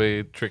 Yeah. It can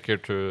be trickier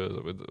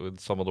with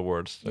some of the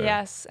words. There.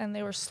 Yes, and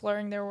they were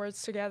slurring their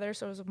words together,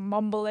 so it was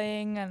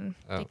mumbling, and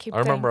they keep. I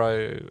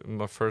remember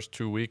my first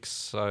 2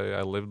 weeks,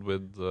 I lived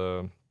with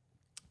 2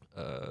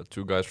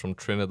 guys from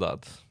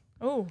Trinidad.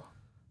 Oh.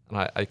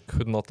 And I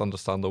could not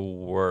understand a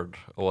word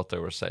of what they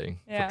were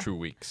saying for 2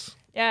 weeks.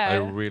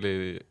 Yeah.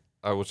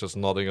 I was just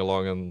nodding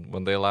along, and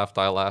when they laughed,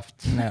 I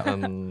laughed. No.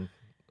 And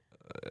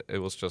it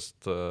was just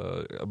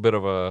a bit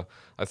of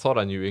I thought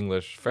I knew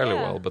English fairly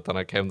well, but then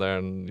I came there,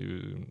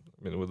 and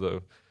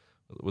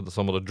with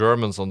some of the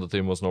Germans on the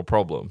team was no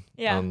problem.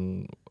 Yeah.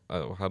 And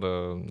I had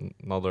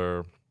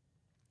another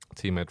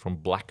teammate from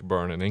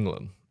Blackburn in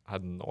England. I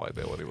had no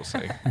idea what he was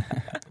saying.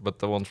 But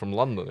the one from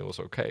London, it was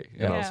okay.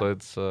 You know, so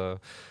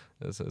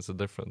it's a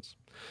difference.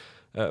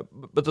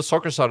 But the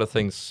soccer side of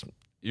things,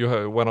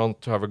 you went on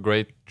to have a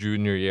great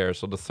junior year.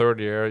 So the third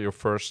year, your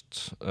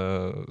first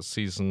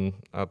season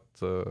at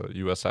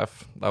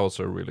USF, that was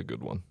a really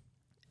good one.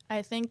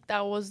 I think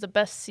that was the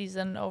best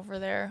season over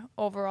there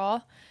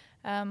overall.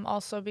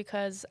 Also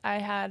because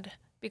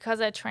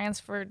I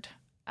transferred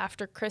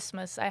after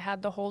Christmas, I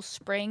had the whole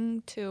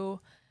spring to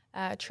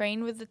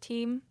train with the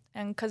team.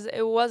 And because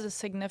it was a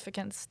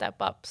significant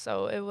step up.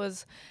 So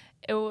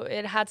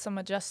it had some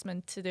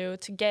adjustment to do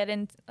to get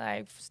in.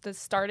 The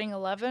starting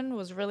 11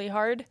 was really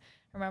hard.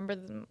 I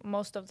remember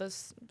most of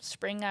this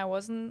spring I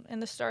wasn't in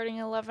the starting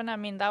 11. I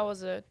mean, that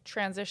was a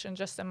transition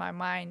just in my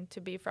mind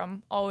to be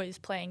from always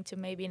playing to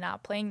maybe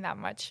not playing that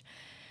much.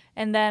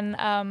 And then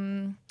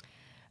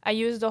I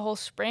used the whole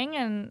spring,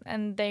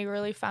 and they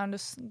really found a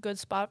good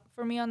spot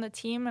for me on the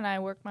team, and I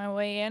worked my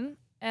way in.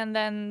 And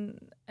then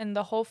in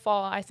the whole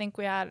fall, I think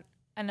we had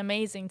an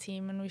amazing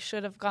team, and we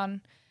should have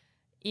gone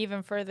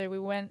even further. We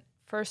went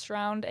first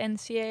round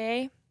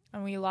NCAA,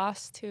 and we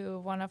lost to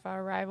one of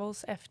our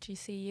rivals,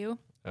 FGCU.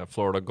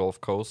 Florida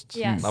Gulf Coast.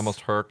 Yes. That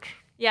must hurt.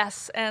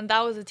 Yes, and that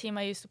was a team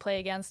I used to play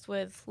against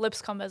with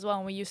Lipscomb as well,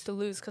 and we used to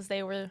lose because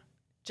they were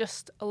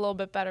just a little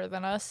bit better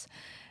than us.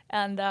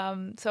 And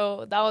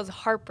so that was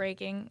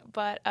heartbreaking,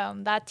 but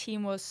that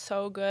team was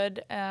so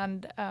good,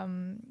 and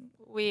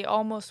we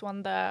almost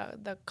won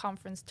the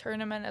conference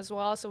tournament as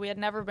well, so we had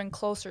never been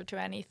closer to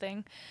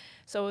anything.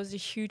 So it was a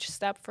huge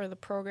step for the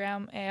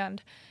program,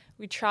 and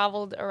we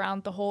traveled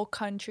around the whole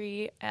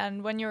country,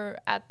 and when you're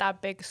at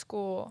that big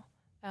school,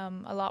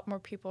 a lot more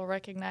people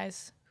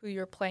recognize who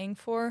you're playing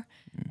for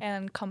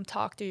and come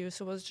talk to you.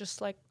 So it was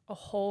just like a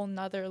whole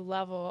nother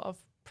level of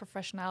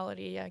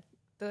professionality. Like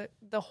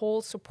the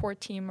whole support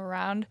team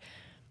around,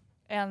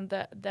 and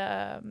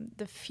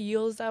the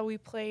fields that we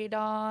played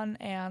on,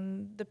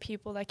 and the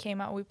people that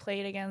came out we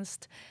played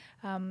against.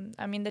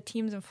 I mean, the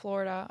teams in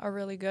Florida are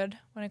really good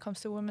when it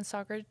comes to women's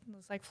soccer.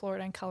 It's like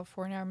Florida and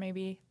California are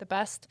maybe the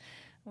best.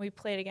 We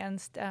played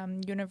against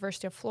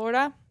University of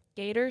Florida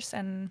Gators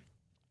and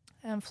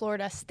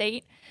Florida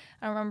State.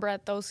 I remember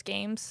at those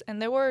games,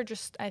 and they were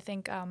just, I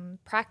think,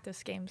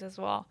 practice games as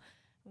well.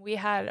 We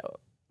had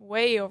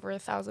way over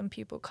 1,000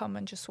 people come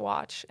and just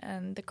watch,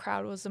 and the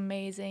crowd was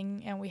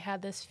amazing, and we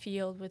had this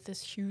field with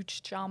this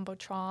huge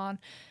jumbotron,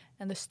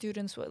 and the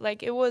students would,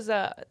 like, it was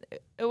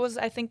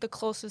I think the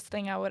closest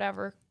thing I would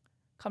ever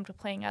come to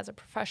playing as a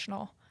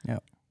professional. Yeah.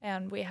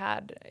 And we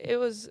had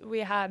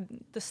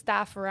the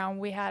staff around.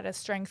 We had a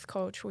strength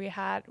coach. We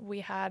had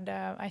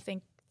I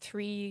think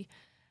three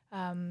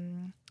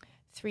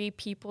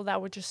people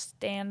that would just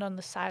stand on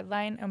the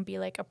sideline and be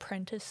like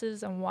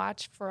apprentices and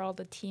watch for all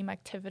the team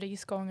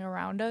activities going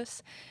around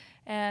us.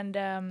 And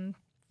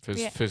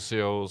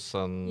physios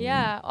and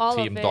all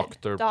team of it.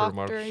 doctor pretty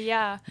much.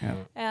 Yeah.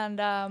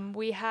 And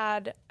we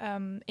had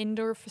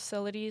indoor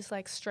facilities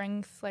like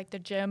strength, like the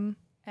gym,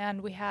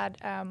 and we had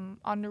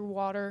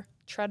underwater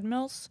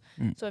treadmills.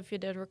 So if you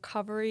did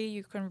recovery,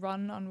 you can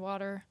run on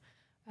water.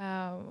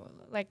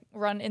 Like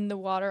run in the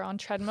water on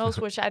treadmills,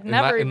 which I'd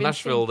never even in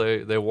Nashville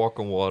seen. they walk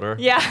on water,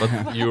 Yeah.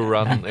 but you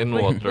run in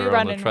water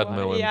on a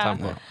treadmill in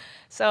Tampa.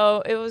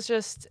 So it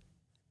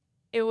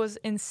was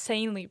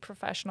insanely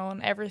professional,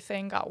 and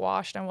everything got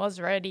washed and was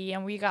ready,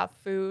 and we got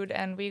food,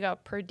 and we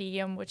got per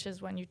diem, which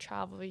is when you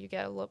travel you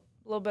get a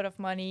little bit of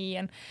money.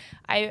 And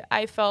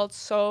I felt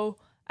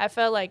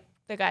like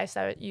the guys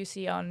that you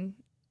see on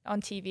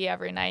TV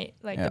every night,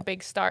 like the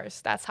big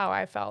stars. That's how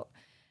I felt.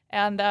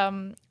 And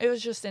it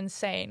was just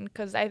insane,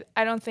 because I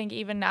don't think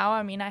even now,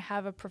 I mean, I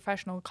have a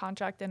professional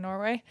contract in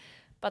Norway,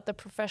 but the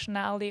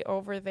professionality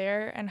over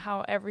there and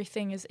how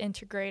everything is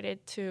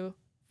integrated to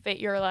fit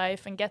your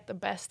life and get the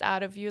best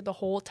out of you the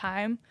whole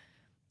time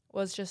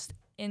was just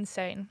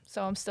insane.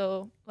 So I'm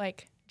still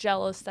like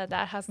jealous that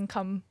hasn't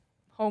come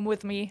home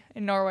with me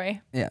in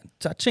Norway. Yeah,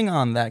 touching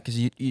on that, because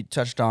you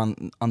touched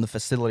on the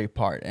facility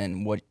part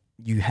and what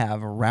you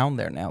have around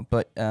there now,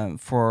 but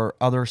for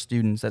other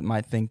students that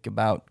might think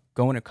about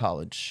going to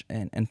college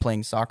and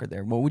playing soccer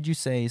there, what would you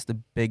say is the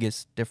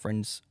biggest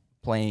difference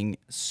playing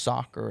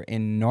soccer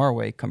in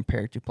Norway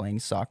compared to playing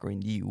soccer in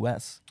the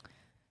US?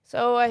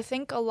 So I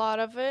think a lot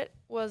of it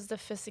was the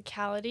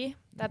physicality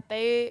that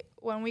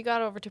when we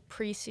got over to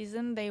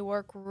preseason, they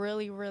work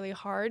really, really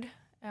hard.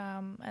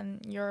 And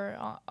you're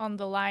on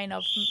the line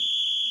of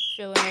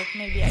feeling like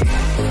maybe I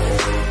can't do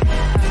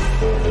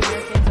this.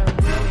 Americans are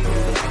really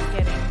good at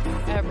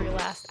getting every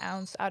last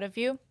ounce out of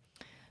you.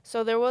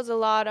 So there was a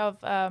lot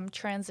of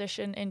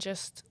transition in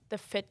just the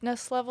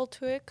fitness level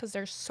to it, because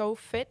they're so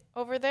fit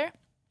over there.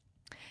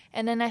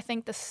 And then I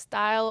think the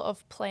style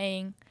of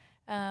playing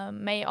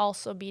may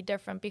also be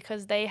different,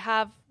 because they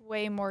have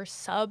way more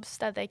subs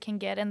that they can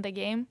get in the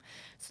game.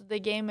 So the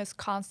game is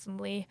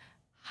constantly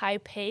high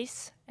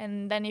pace,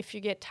 and then if you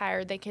get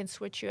tired, they can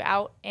switch you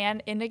out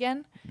and in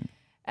again.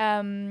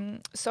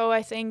 So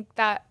I think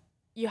that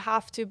you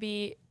have to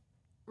be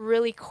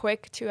really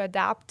quick to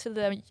adapt to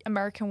the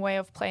American way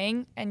of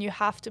playing, and you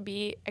have to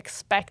be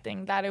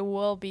expecting that it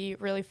will be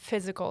really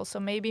physical. So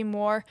maybe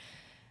more,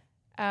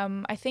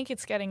 I think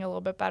it's getting a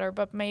little bit better,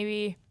 but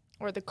maybe,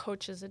 or the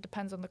coaches, it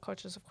depends on the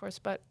coaches, of course,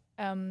 but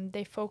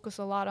they focus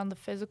a lot on the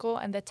physical,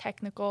 and the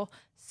technical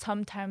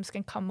sometimes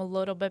can come a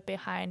little bit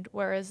behind,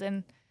 whereas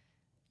in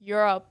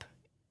Europe,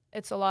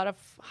 it's a lot of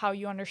how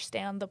you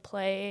understand the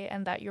play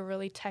and that you're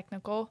really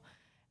technical.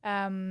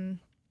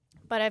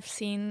 But I've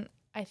seen,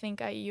 I think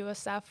at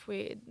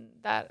USF,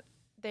 that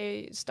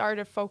they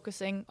started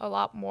focusing a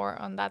lot more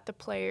on that. The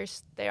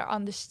players, their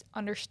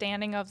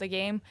understanding of the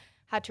game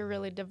had to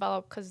really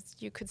develop, because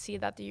you could see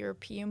that the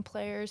European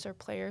players or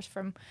players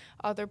from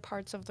other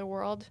parts of the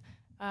world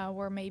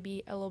were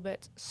maybe a little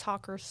bit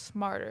soccer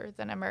smarter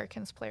than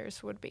Americans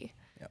players would be.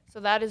 Yep. So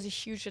that is a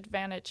huge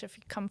advantage if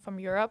you come from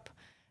Europe,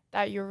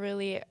 that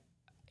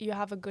you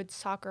have a good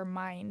soccer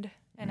mind.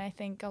 And I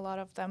think a lot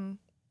of them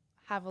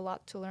have a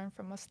lot to learn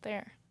from us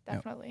there,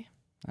 definitely.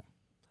 Yep.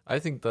 I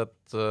think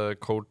that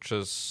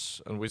coaches,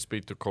 and we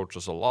speak to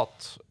coaches a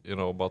lot,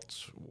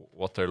 about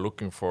what they're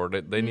looking for.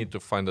 They need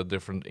to find the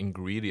different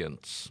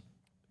ingredients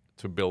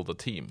to build a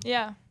team.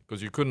 Yeah.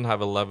 because you couldn't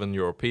have 11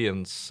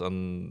 Europeans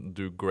and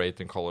do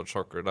great in college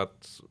soccer.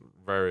 That's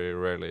very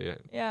rarely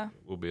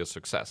will be a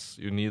success.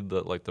 You need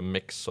the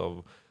mix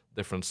of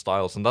different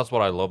styles, and that's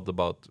what I loved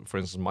about, for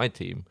instance, my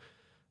team,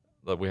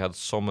 that we had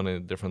so many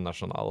different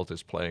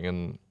nationalities playing,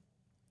 and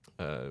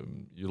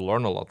you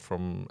learn a lot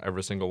from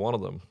every single one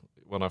of them.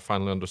 When I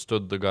finally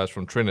understood the guys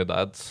from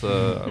Trinidad,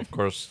 of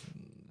course,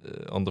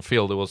 on the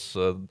field it was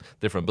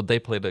different, but they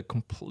played a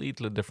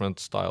completely different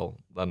style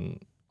than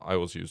I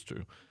was used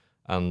to.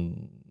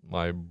 And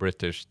my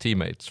British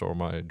teammates or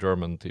my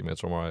German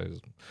teammates or my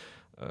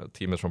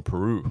teammates from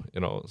Peru,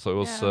 so it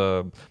was,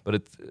 but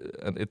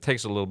it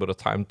takes a little bit of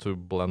time to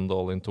blend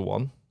all into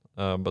one.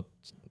 But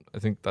I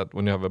think that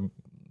when you have a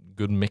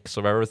good mix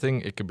of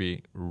everything, it could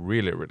be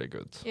really, really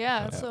good.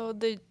 Yeah. So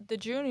the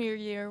junior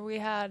year we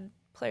had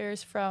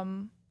players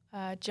from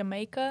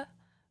Jamaica,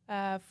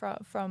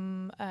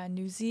 from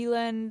New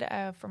Zealand,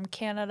 from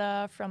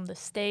Canada, from the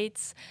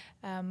States,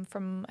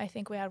 I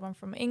think we had one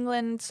from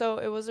England. So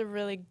it was a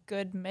really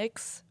good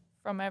mix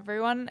from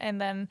everyone. And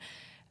then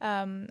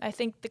I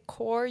think the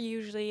core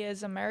usually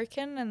is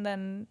American, and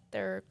then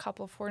there are a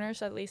couple of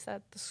foreigners, at least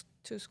at the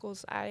two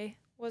schools I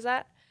was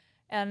at.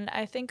 And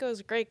I think it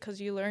was great because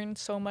you learn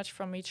so much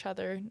from each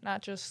other,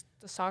 not just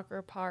the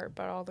soccer part,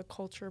 but all the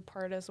culture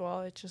part as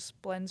well. It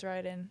just blends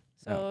right in.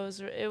 So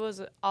it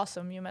was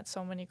awesome. You met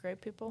so many great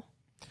people.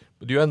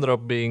 But you ended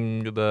up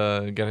getting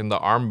the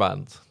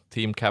armband,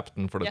 team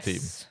captain for the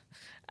team.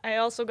 I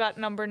also got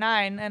number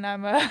 9, and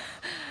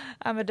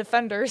I'm a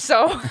defender.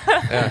 So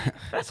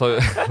So,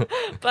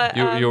 but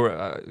you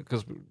were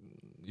because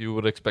you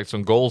would expect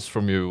some goals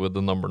from you with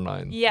the number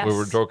 9. Yes, we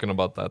were joking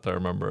about that. I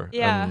remember.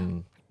 Yeah.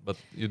 But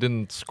you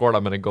didn't score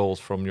that many goals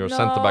from your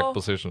center-back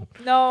position.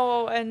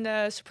 No,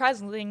 and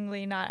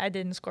surprisingly not. I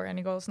didn't score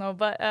any goals, no.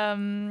 But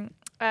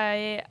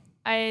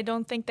I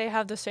don't think they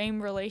have the same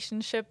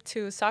relationship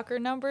to soccer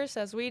numbers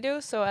as we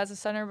do. So as a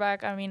center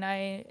back, I mean,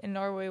 in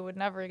Norway would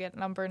never get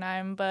number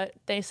 9, but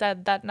they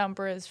said that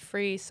number is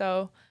free.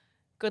 So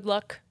good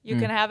luck. You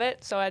can have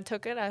it. So I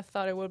took it. I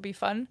thought it would be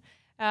fun.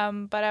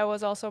 But I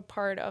was also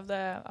part of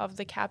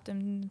the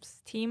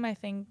captain's team. I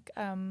think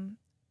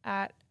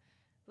at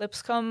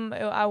Lipscomb,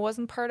 I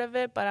wasn't part of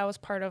it, but I was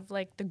part of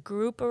the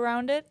group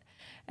around it.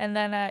 And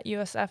then at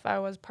USF, I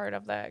was part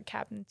of the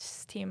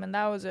captain's team, and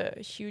that was a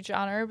huge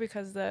honor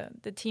because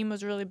the team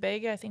was really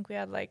big. I think we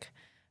had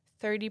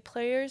 30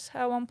 players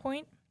at one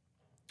point.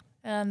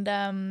 And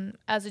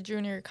as a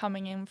junior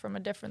coming in from a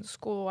different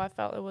school, I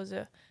felt it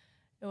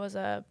was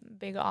a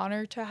big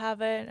honor to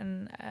have it,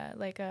 and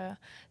a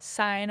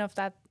sign of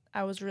that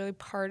I was really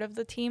part of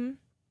the team.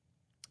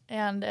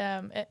 And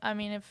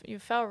if you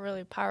felt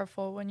really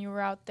powerful when you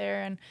were out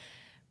there, and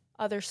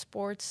other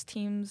sports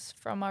teams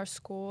from our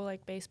school,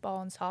 like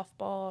baseball and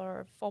softball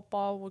or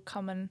football, would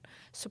come and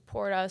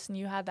support us, and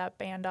you had that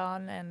band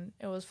on, and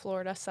it was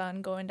Florida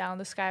Sun, Going Down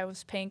the Sky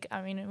Was Pink.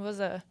 I mean, it was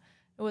a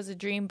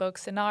dream book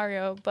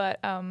scenario, but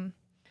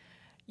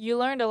you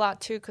learned a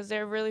lot too, because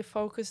they're really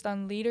focused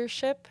on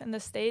leadership in the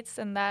States,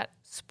 and that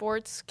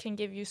sports can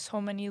give you so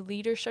many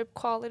leadership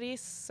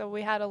qualities. So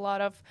we had a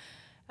lot of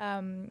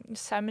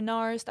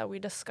seminars that we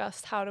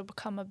discussed how to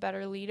become a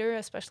better leader,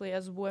 especially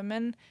as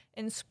women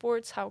in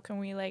sports. How can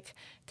we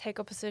take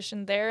a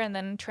position there and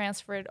then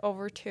transfer it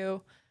over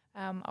to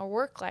our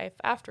work life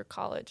after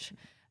college?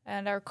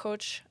 And our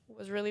coach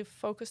was really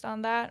focused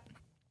on that.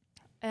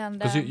 And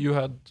because you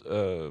had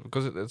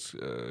because it's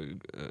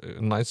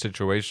a nice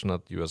situation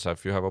at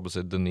USF. You have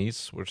obviously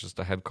Denise, which is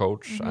the head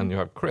coach, and you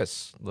have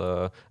Chris,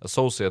 the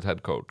associate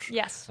head coach.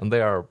 Yes, and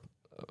they are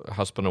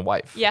husband and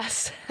wife.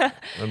 Yes.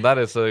 And that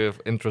is a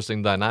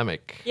interesting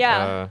dynamic.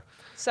 Yeah.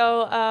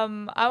 So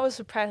I was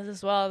surprised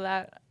as well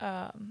that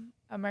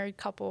a married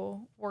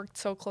couple worked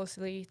so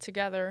closely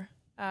together.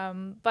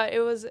 But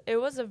it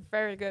was a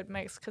very good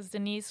mix because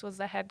Denise was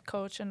the head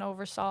coach and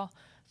oversaw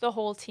the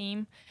whole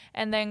team.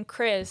 And then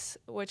Chris,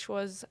 which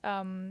was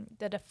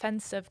the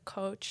defensive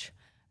coach,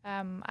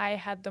 I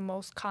had the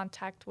most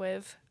contact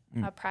with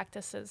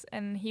practices.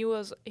 And he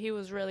was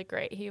really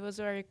great. He was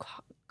very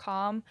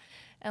calm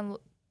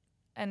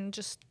and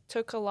just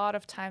took a lot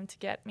of time to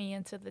get me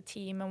into the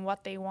team and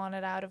what they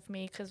wanted out of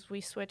me, because we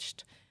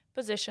switched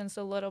positions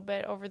a little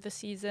bit over the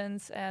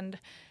seasons. And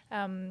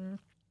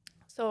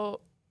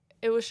so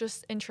it was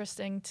just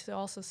interesting to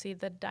also see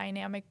the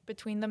dynamic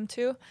between them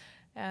two,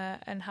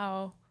 and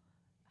how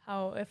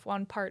if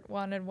one part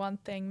wanted one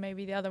thing,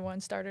 maybe the other one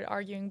started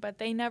arguing. But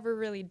they never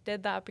really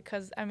did that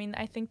because,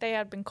 I think they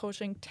had been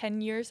coaching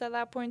 10 years at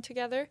that point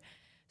together.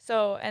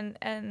 So,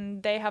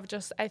 and they have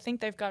just, I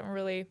think they've gotten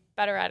really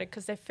better at it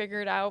because they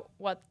figured out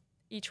what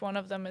each one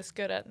of them is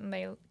good at, and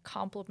they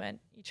complement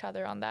each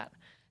other on that.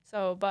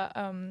 So, but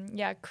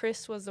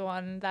Chris was the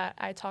one that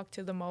I talked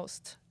to the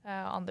most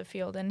on the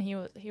field, and he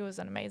was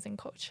an amazing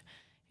coach.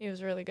 He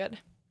was really good.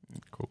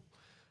 Cool.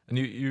 And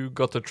you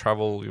got to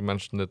travel, you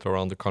mentioned it,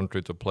 around the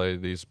country to play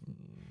these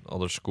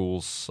other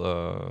schools.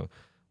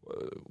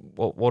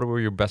 What were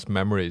your best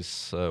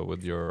memories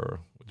with your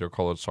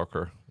college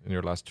soccer in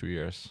your last 2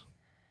 years?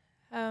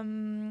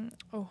 I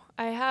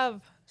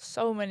have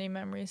so many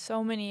memories,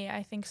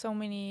 I think so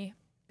many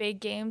big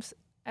games,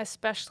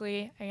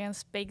 especially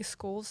against big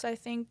schools, I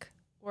think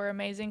were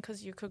amazing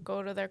because you could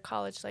go to their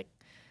college. Like,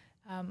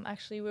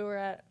 actually,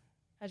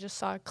 I just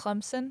saw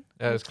Clemson.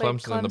 Yeah, We it's played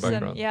Clemson in the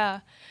background. Yeah.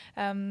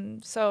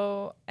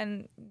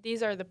 And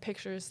these are the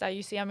pictures that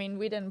you see. I mean,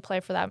 we didn't play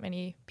for that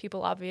many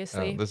people,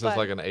 obviously. This is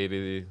like an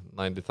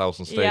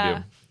 90,000 stadium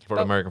Yeah, for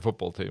the American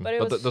football team. but it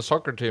But was- the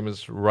soccer team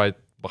is right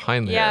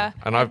behind Yeah,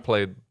 here. And I've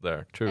played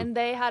there too. And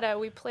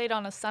we played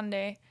on a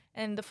Sunday,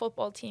 and the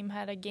football team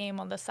had a game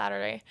on the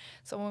Saturday.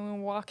 So when we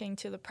were walking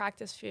to the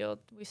practice field,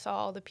 we saw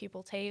all the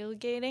people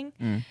tailgating.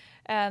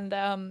 And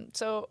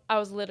so I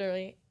was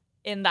literally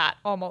in that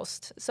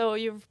almost. So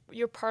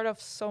you're part of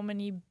so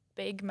many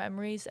big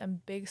memories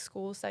and big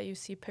schools that you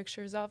see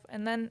pictures of.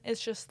 And then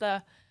it's just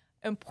the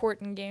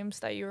important games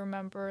that you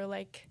remember,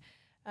 like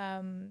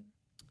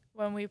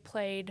when we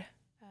played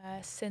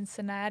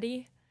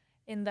Cincinnati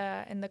in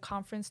the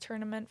conference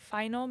tournament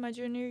final my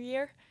junior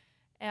year.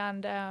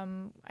 And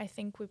I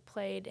think we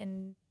played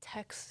in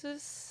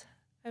Texas,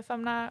 if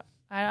I'm not,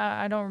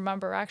 I don't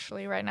remember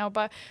actually right now,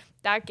 but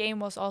that game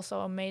was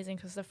also amazing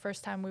because the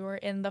first time we were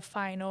in the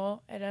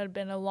final, it had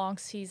been a long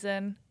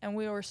season, and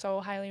we were so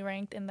highly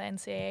ranked in the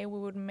NCAA, we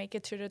wouldn't make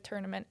it to the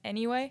tournament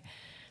anyway.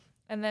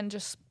 And then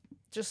just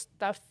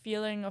that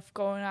feeling of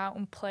going out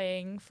and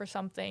playing for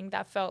something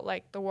that felt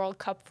like the World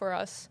Cup for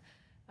us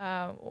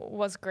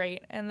was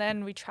great. And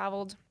then we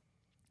traveled.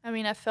 I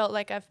mean, I felt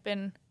like I've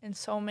been in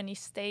so many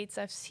states.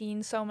 I've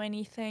seen so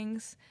many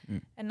things,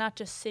 and not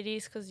just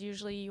cities, because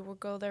usually you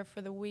would go there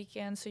for the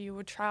weekend, so you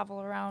would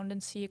travel around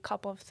and see a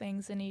couple of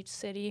things in each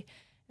city.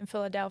 In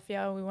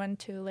Philadelphia, we went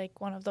to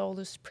like one of the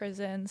oldest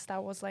prisons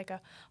that was like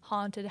a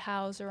haunted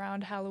house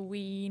around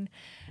Halloween.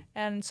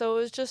 And so it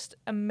was just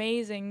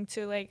amazing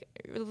to like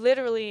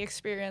literally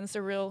experience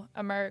the real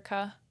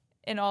America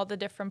in all the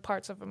different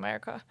parts of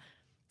America.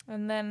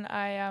 And then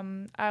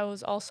I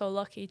was also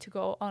lucky to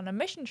go on a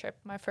mission trip,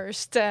 my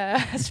first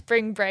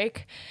spring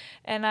break,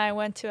 and I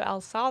went to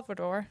El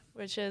Salvador,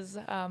 which is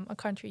a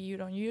country you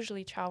don't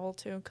usually travel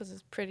to because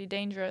it's pretty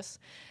dangerous.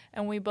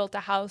 And we built a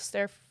house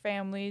there for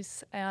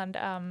families, and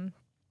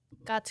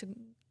got to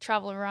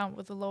travel around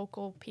with the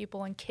local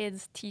people and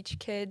kids, teach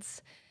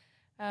kids.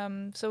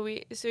 So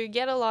you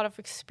get a lot of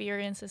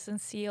experiences and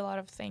see a lot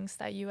of things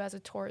that you as a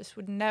tourist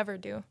would never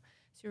do.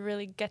 So you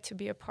really get to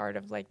be a part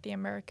of like the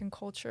American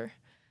culture.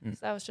 So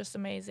that was just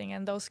amazing.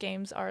 And those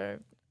games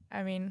are,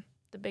 I mean,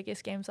 the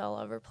biggest games I'll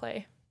ever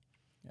play.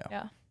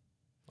 Yeah.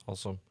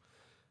 Awesome.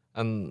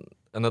 And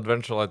an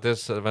adventure like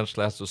this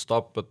eventually has to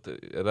stop, but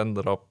it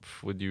ended up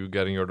with you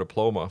getting your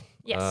diploma.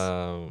 Yes.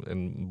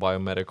 In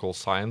biomedical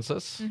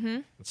sciences.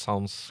 It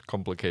sounds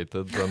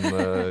complicated,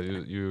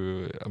 and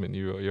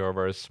you're a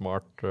very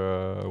smart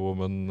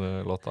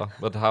woman, Lotta.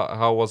 But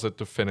how was it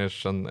to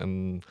finish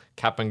and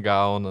cap and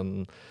gown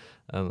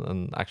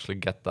and actually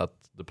get that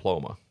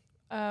diploma?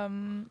 I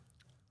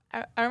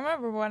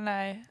remember when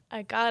I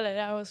got it,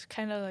 I was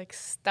kind of like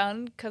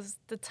stunned because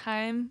the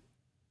time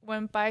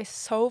went by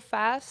so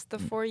fast, the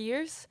 4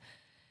 years,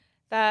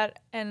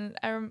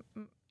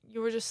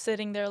 you were just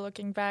sitting there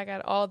looking back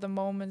at all the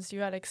moments you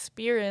had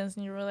experienced,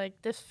 and you were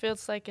like, this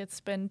feels like it's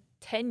been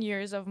 10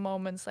 years of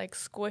moments like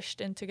squished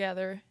in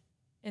together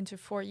into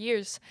 4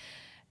 years.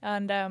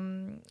 And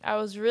I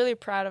was really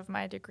proud of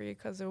my degree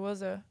because it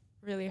was a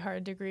really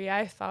hard degree.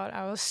 I thought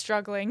I was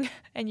struggling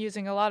and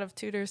using a lot of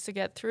tutors to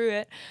get through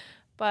it.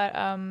 But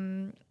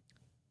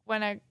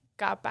when I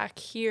got back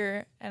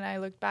here and I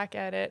looked back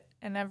at it,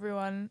 and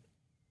everyone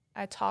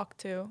I talked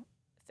to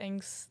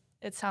thinks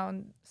it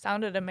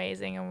sounded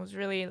amazing, and was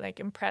really like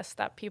impressed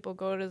that people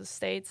go to the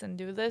States and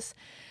do this.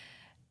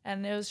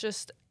 And it was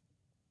just,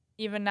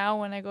 even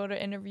now when I go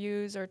to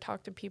interviews or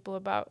talk to people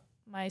about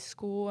my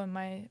school and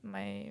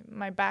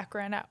my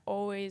background, I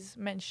always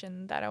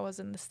mention that I was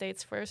in the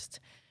States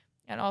first.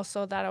 And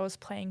also that I was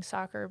playing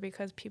soccer,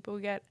 because people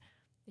get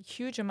a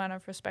huge amount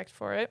of respect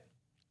for it.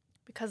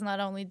 Because not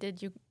only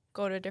did you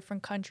go to a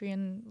different country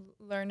and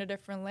learn a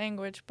different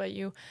language, but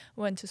you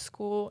went to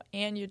school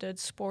and you did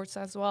sports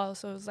as well.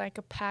 So it was like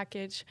a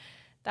package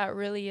that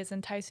really is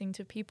enticing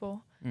to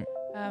people.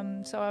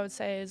 So I would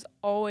say it's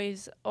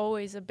always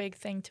a big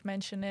thing to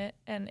mention it.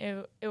 And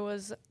it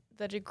was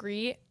the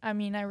degree. I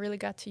mean, I really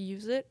got to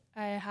use it.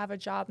 I have a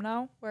job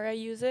now where I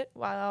use it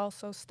while I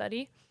also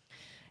study.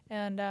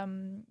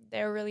 And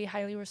they're really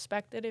highly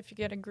respected if you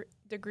get a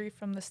degree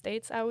from the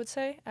States, I would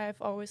say.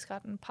 I've always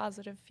gotten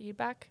positive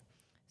feedback.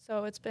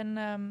 So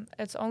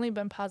it's only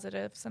been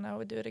positives, and I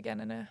would do it again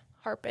in a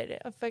heartbeat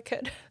if I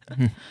could.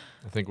 I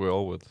think we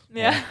all would.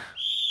 Yeah.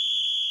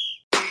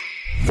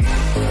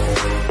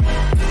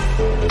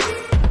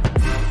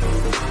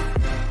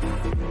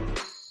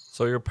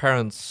 So your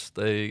parents,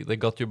 they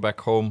got you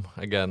back home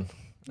again.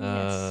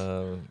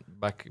 Yes.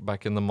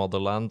 Back in the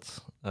motherland.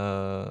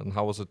 And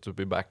how was it to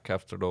be back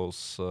after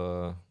those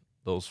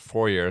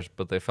 4 years,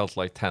 but they felt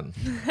like 10?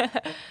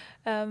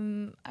 I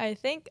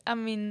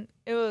mean,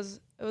 it was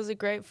a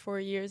great 4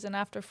 years, and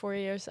after 4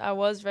 years, I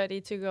was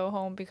ready to go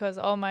home because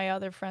all my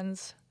other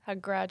friends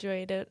had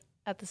graduated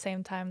at the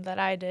same time that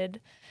I did.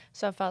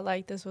 So I felt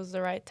like this was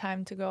the right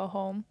time to go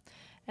home.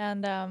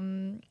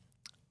 And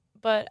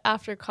but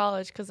after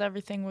college, because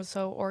everything was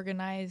so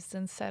organized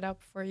and set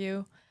up for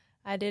you,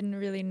 I didn't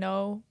really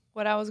know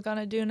what I was going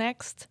to do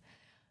next.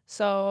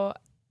 So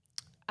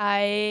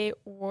I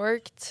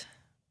worked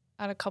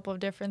at a couple of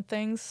different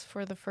things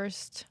for the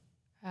first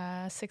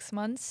 6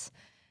 months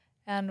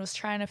and was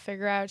trying to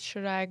figure out,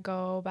 should I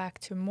go back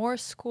to more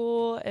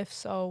school? If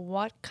so,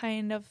 what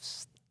kind of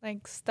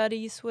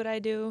studies would I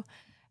do?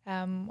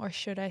 Or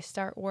should I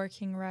start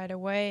working right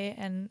away?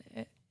 And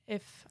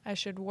if I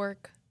should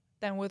work,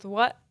 then with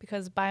what?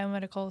 Because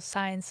biomedical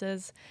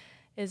sciences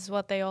is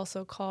what they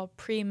also call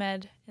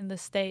pre-med in the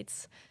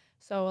States.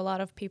 So a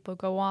lot of people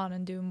go on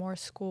and do more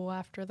school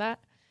after that.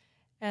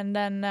 And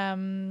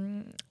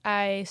then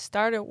I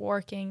started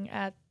working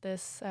at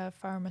this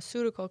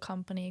pharmaceutical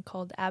company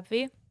called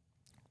AbbVie,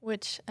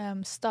 which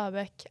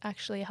Stabæk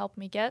actually helped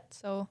me get.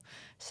 So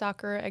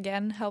soccer,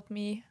 again, helped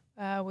me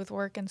with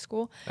work and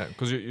school.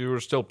 Because you were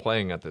still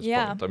playing at this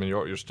point. I mean,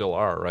 you still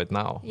are right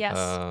now. Yes.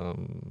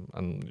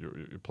 And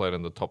you played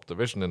in the top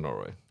division in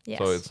Norway. Yes.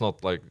 So it's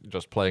not like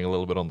just playing a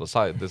little bit on the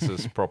side. This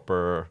is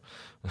proper,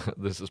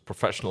 this is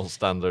professional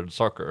standard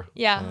soccer.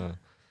 Yeah.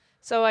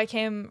 So I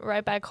came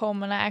right back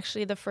home, and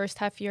the first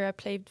half year I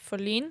played for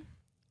Lyn,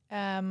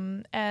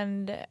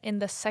 and in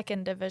the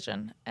second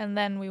division. And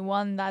then we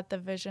won that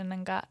division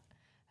and got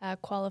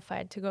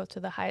qualified to go to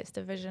the highest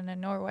division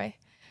in Norway.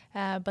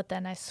 But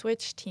then I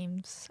switched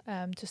teams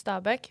to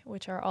Stabæk,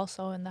 which are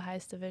also in the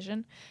highest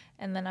division.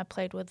 And then I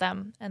played with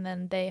them, and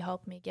then they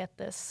helped me get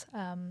this.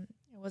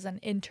 It was an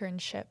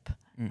internship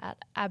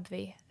at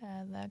AbbVie.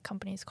 The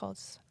company is called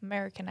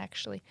American,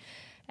 actually.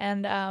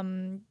 And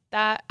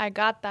that I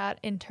got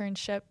that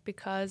internship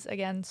because,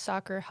 again,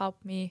 soccer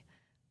helped me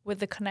with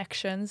the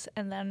connections,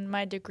 and then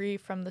my degree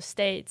from the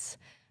States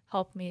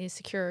helped me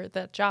secure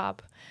that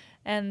job.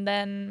 And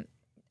then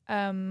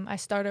I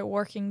started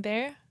working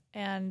there,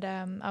 and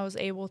I was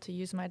able to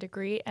use my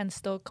degree and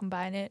still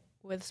combine it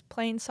with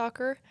playing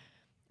soccer.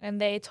 And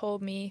they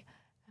told me,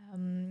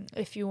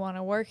 if you want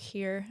to work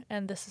here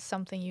and this is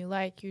something you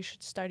like, you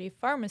should study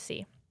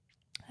pharmacy.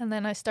 And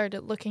then I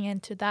started looking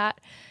into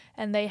that,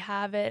 and they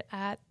have it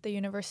at the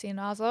University in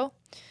Oslo.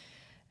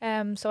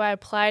 So I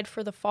applied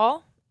for the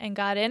fall and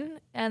got in.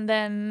 And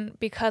then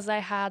because I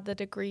had the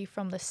degree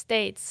from the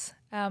States,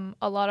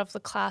 a lot of the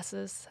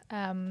classes,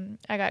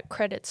 I got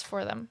credits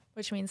for them,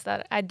 which means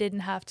that I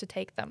didn't have to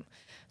take them.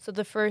 So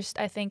the first,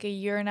 I think, a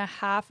year and a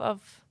half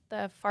of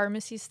the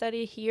pharmacy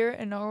study here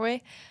in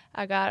Norway,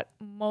 I got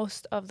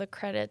most of the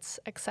credits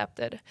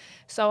accepted.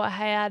 So I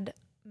had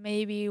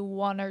maybe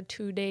 1 or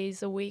 2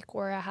 days a week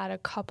where I had a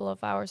couple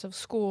of hours of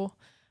school,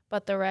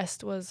 but the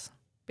rest was,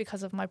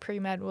 because of my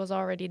pre-med, was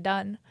already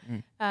done.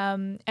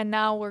 And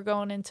now we're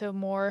going into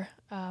more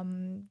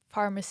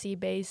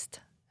pharmacy-based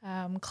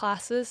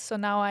classes. So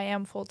now I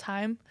am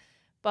full-time,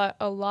 but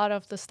a lot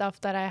of the stuff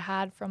that I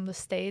had from the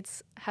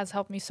States has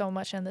helped me so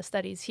much in the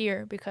studies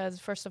here, because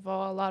first of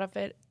all, a lot of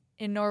it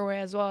in Norway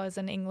as well is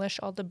in English,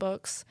 all the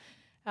books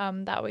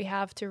that we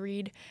have to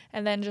read,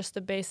 and then just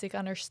the basic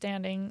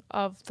understanding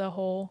of the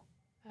whole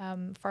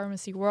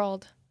pharmacy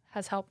world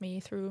has helped me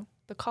through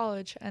the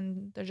college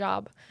and the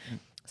job.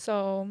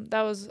 So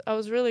I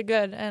was really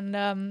good,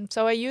 and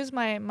so I use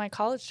my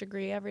college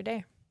degree every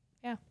day.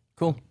 Yeah.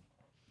 Cool.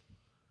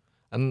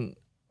 And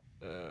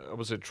I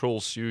would say,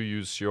 Truls, you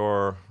use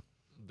your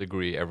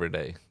degree every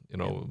day. You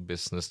know,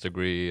 business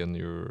degree and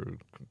your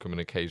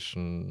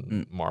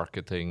communication,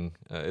 marketing.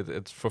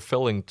 It's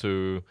fulfilling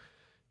to,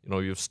 you know,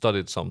 you've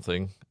studied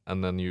something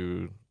and then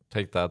you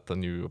take that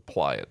and you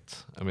apply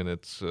it. I mean,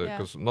 it's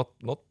because not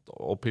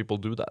all people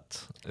do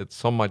that.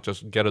 Some might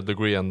just get a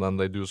degree and then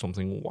they do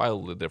something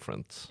wildly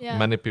different. Yeah.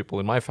 Many people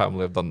in my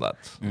family have done that,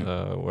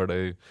 where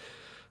they,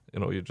 you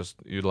know,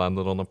 you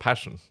landed on a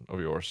passion of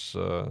yours,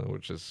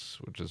 which is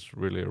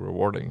really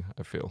rewarding,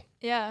 I feel.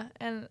 Yeah,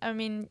 and I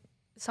mean,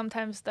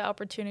 sometimes the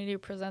opportunity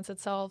presents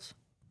itself,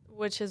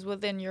 which is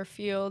within your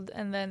field,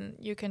 and then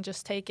you can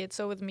just take it.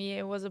 So with me,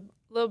 it was a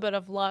little bit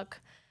of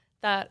luck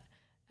that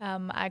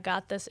I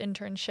got this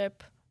internship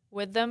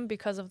with them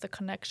because of the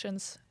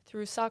connections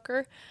through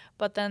soccer.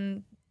 But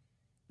then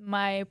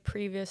my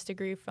previous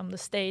degree from the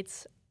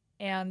States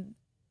and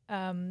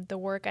the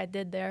work I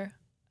did there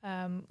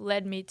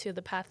led me to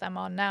the path I'm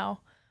on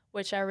now,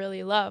 which I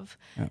really love.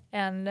 Yeah.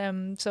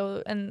 And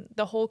so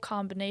the whole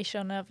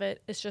combination of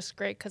it is just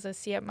great, because I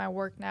see at my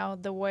work now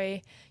the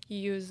way you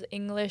use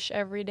English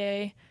every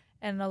day,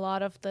 and a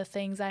lot of the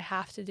things I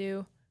have to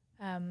do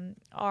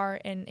are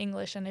in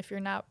English. And if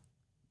you're not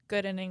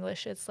good in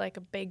English, it's like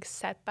a big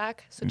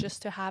setback. So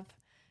just to have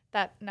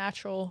that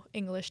natural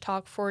English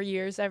talk 4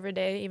 years every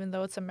day, even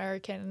though it's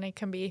American and it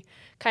can be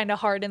kind of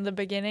hard in the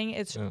beginning,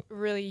 it's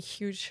really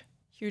huge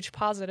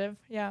positive.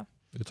 Yeah.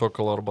 You talk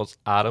a lot about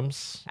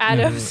atoms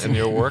in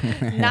your work.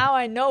 Now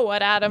I know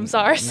what atoms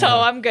are, so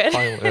I'm good.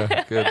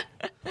 Yeah, good.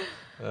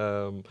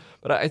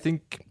 But I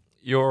think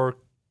your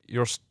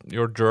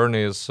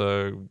journey is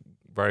a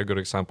very good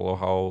example of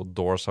how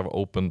doors have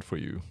opened for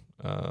you.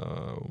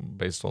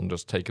 based on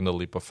just taking the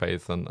leap of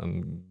faith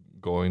and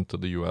going to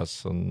the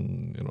US.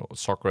 And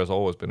soccer has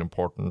always been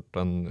important,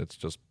 and it's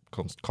just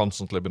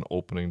constantly been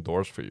opening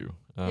doors for you.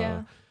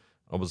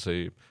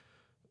 Obviously,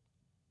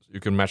 you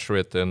can measure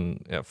it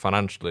in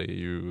financially.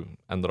 You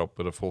ended up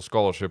with a full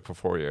scholarship for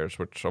 4 years,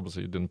 which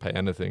obviously you didn't pay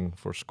anything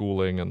for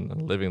schooling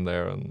and living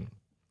there, and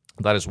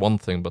that is one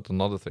thing. But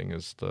another thing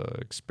is the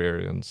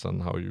experience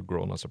and how you've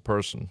grown as a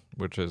person,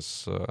 which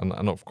is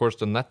and of course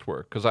the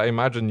network. Because I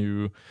imagine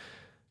you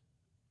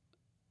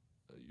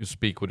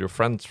speak with your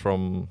friends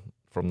from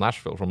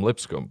Nashville, from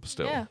Lipscomb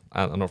still,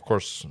 and of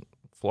course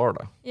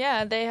Florida.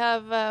 Yeah, they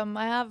have.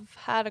 I have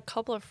had a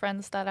couple of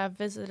friends that have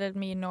visited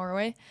me in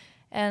Norway,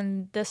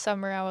 and this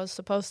summer I was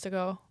supposed to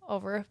go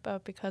over,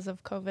 but because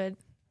of COVID,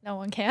 no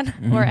one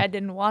can, or I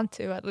didn't want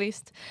to at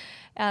least.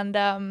 And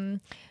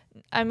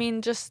I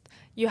mean, just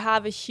you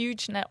have a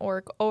huge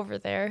network over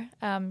there.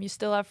 You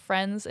still have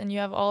friends, and you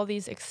have all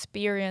these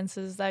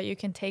experiences that you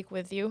can take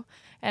with you.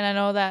 And I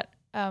know that.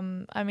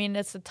 I mean,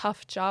 it's a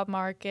tough job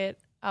market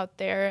out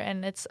there,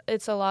 and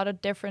it's a lot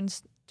of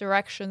different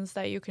directions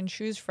that you can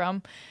choose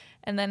from.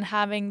 And then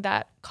having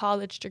that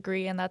college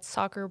degree and that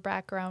soccer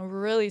background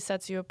really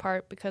sets you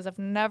apart, because I've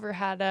never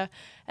had a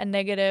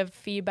negative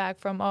feedback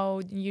from,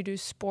 oh, you do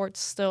sports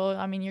still.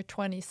 I mean, you're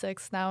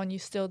 26 now and you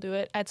still do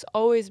it. It's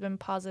always been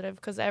positive,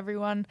 because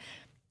everyone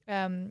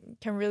can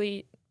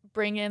really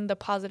bring in the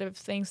positive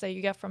things that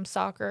you get from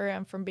soccer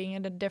and from being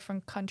in a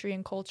different country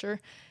and culture,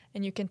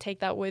 and you can take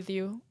that with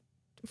you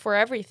for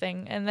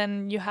everything. And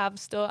then you have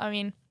still, I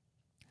mean,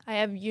 I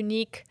have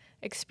unique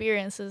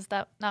experiences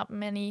that not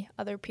many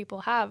other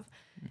people have.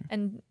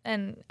 And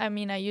I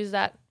mean, I use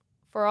that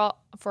for all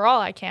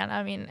I can.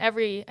 I mean,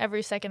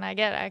 every second I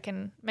get, I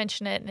can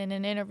mention it in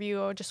an interview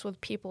or just with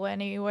people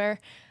anywhere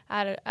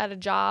at a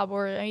job,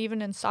 or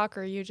even in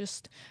soccer. You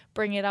just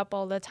bring it up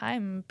all the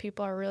time.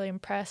 People are really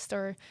impressed,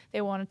 or they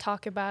want to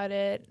talk about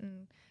it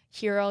and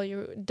hear all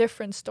your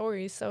different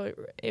stories. So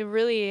it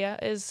really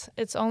is.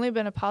 It's only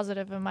been a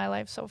positive in my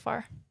life so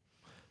far.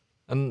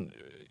 And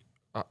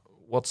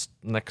what's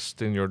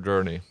next in your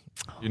journey?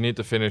 You need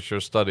to finish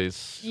your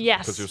studies.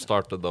 Yes. Because you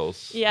started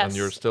those. Yes. And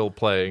you're still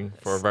playing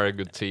for a very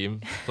good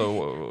team.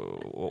 So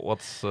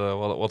what's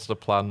the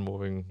plan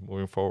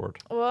moving forward?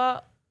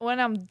 Well, when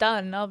I'm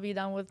done, I'll be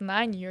done with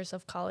 9 years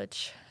of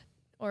college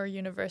or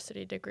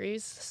university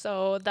degrees.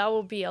 So that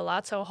will be a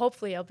lot. So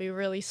hopefully I'll be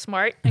really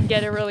smart and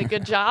get a really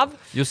good job.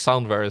 You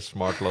sound very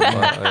smart,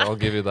 Lotta. I'll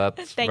give you that.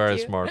 Thank very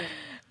you. Smart.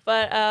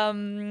 But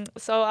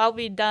so I'll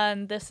be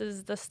done. This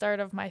is the start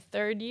of my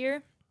 3rd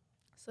year.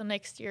 So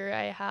next year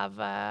I have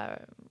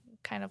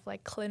kind of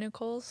like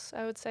clinicals,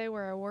 I would say,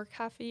 where I work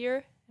half a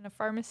year in a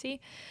pharmacy.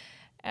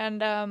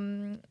 And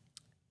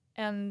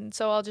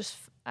so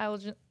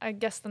I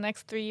guess the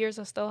next 3 years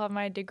I'll still have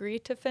my degree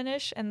to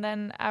finish. And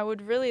then I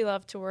would really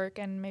love to work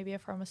in maybe a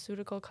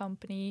pharmaceutical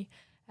company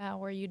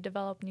where you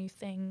develop new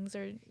things,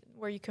 or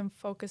where you can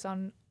focus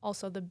on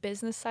also the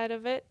business side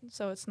of it.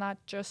 So it's not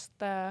just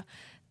the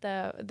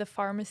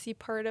pharmacy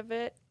part of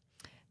it.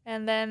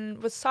 And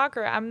then with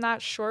soccer, I'm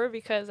not sure,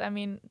 because, I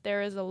mean,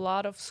 there is a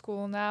lot of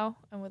school now.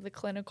 And with the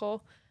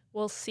clinical,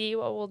 we'll see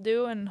what we'll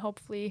do. And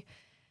hopefully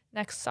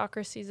next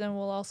soccer season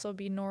will also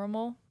be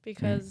normal,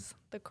 because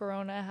the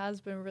corona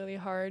has been really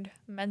hard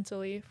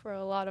mentally for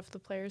a lot of the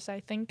players, I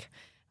think.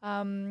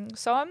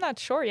 So I'm not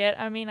sure yet.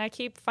 I mean, I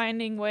keep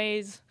finding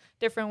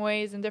different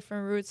ways and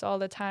different routes all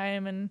the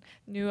time. And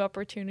new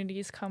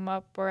opportunities come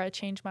up, or I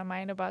change my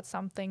mind about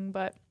something.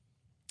 But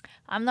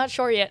I'm not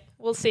sure yet.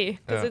 We'll see,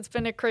 because it's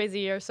been a crazy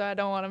year, so I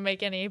don't want to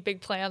make any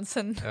big plans.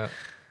 And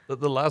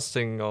the last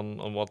thing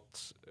on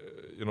what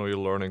you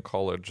learn in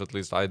college, at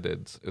least I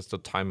did, is the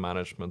time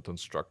management and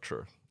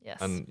structure. Yes.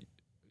 And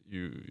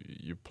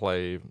you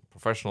play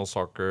professional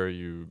soccer,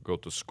 you go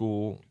to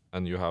school,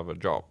 and you have a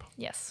job.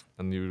 Yes.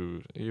 And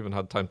you even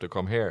had time to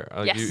come here.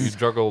 Yes. You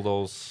juggle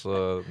those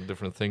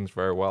different things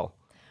very well.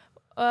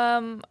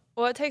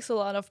 Well, it takes a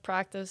lot of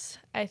practice,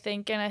 I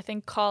think, and I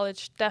think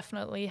college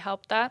definitely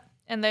helped that.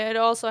 And it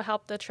also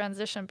helped the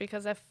transition,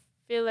 because I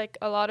feel like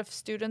a lot of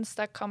students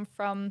that come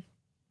from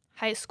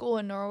high school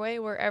in Norway,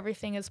 where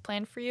everything is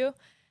planned for you,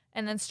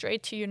 and then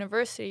straight to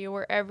university,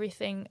 where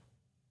everything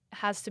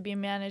has to be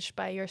managed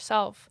by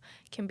yourself,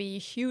 can be a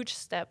huge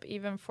step,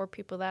 even for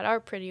people that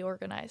are pretty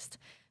organized.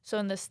 So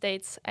in the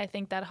States, I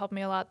think that helped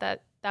me a lot.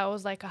 That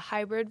was like a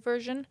hybrid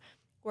version,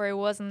 where it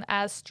wasn't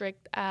as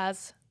strict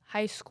as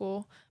high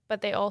school, but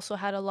they also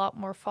had a lot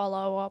more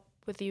follow-up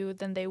with you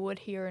than they would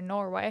here in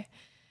Norway.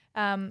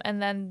 And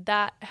then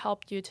that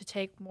helped you to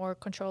take more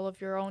control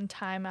of your own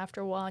time after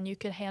a while, and you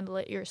could handle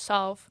it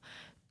yourself.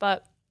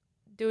 But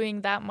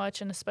doing that much,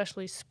 and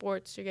especially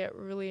sports, you get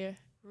really,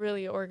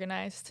 really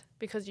organized,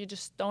 because you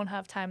just don't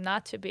have time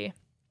not to be.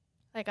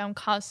 Like, I'm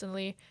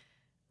constantly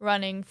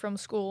running from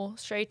school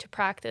straight to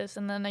practice,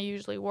 and then I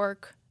usually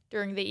work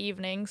during the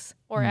evenings,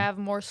 or I have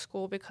more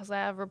school because I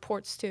have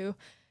reports to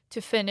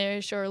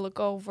finish or look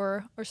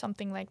over or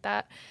something like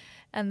that.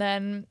 And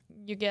then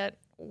you get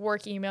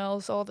work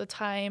emails all the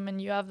time, and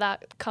you have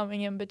that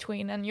coming in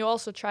between, and you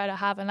also try to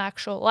have an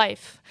actual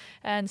life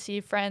and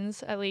see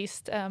friends, at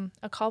least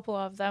a couple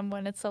of them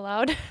when it's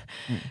allowed.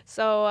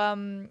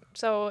 So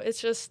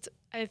it's just,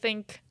 I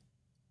think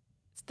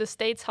the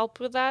States helped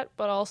with that,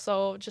 but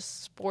also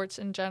just sports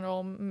in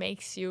general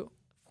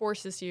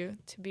forces you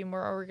to be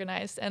more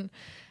organized. And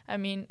I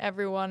mean,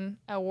 everyone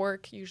at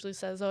work usually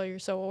says, oh, you're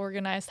so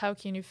organized, how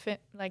can you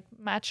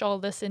match all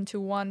this into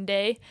one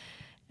day?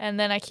 And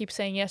then I keep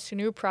saying yes to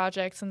new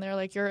projects, and they're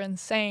like, you're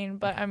insane.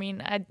 But I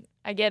mean,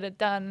 I get it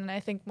done. And I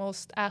think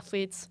most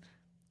athletes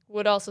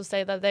would also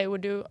say that they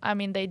do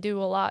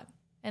a lot,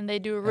 and they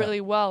do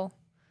really well.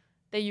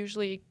 They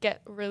usually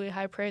get really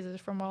high praises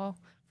from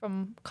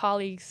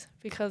colleagues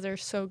because they're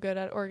so good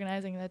at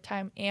organizing their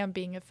time and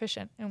being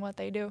efficient in what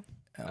they do.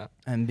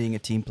 And being a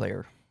team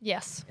player.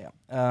 Yes.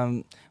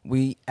 Yeah.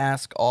 We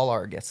ask all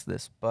our guests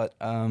this, but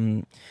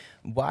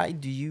why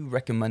do you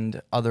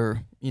recommend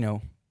other,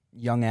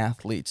 young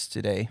athletes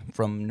today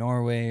from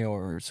Norway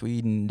or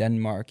Sweden,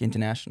 Denmark,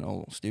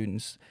 international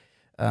students?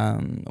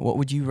 What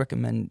would you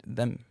recommend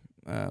them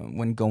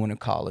when going to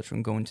college,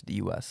 when going to the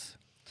US?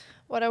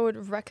 What I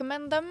would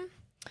recommend them?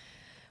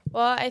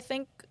 Well, I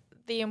think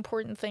the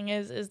important thing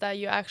is that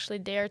you actually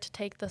dare to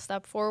take the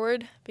step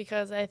forward,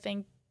 because I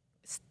think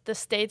the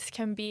States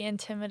can be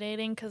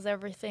intimidating because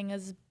everything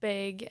is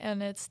big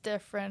and it's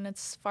different,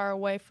 it's far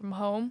away from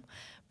home.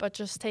 But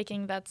just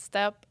taking that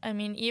step, I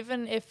mean,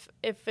 even if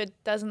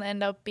it doesn't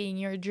end up being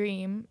your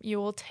dream, you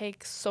will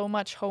take so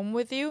much home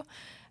with you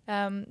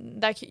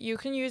that you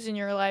can use in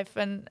your life.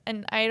 And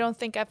I don't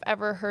think I've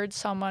ever heard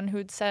someone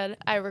who'd said,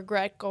 I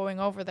regret going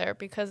over there,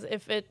 because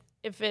if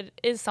it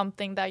is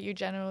something that you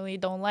genuinely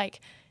don't like,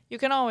 you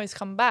can always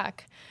come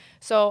back.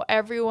 So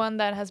everyone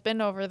that has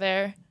been over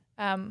there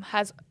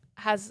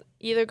has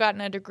either gotten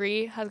a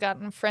degree, has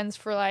gotten friends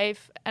for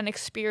life, an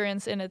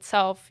experience in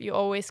itself. You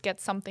always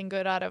get something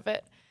good out of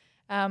it.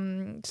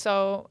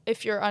 So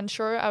if you're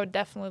unsure, I would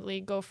definitely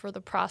go for the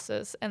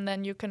process, and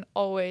then you can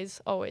always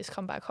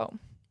come back home.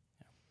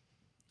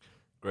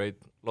 Great.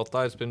 Lotta,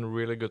 it's been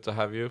really good to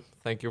have you.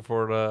 Thank you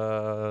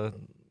for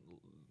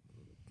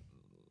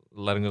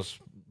letting us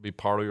be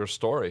part of your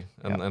story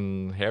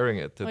and hearing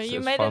it. Well, you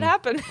it's made fun. it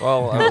happen.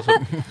 Well, I was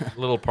a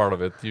little part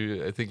of it.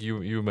 I think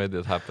you made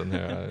it happen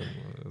here,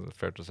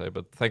 fair to say.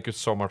 But thank you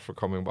so much for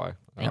coming by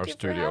our studio.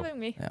 Thank you for having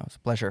me. Yeah, it was a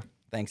pleasure.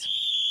 Thanks.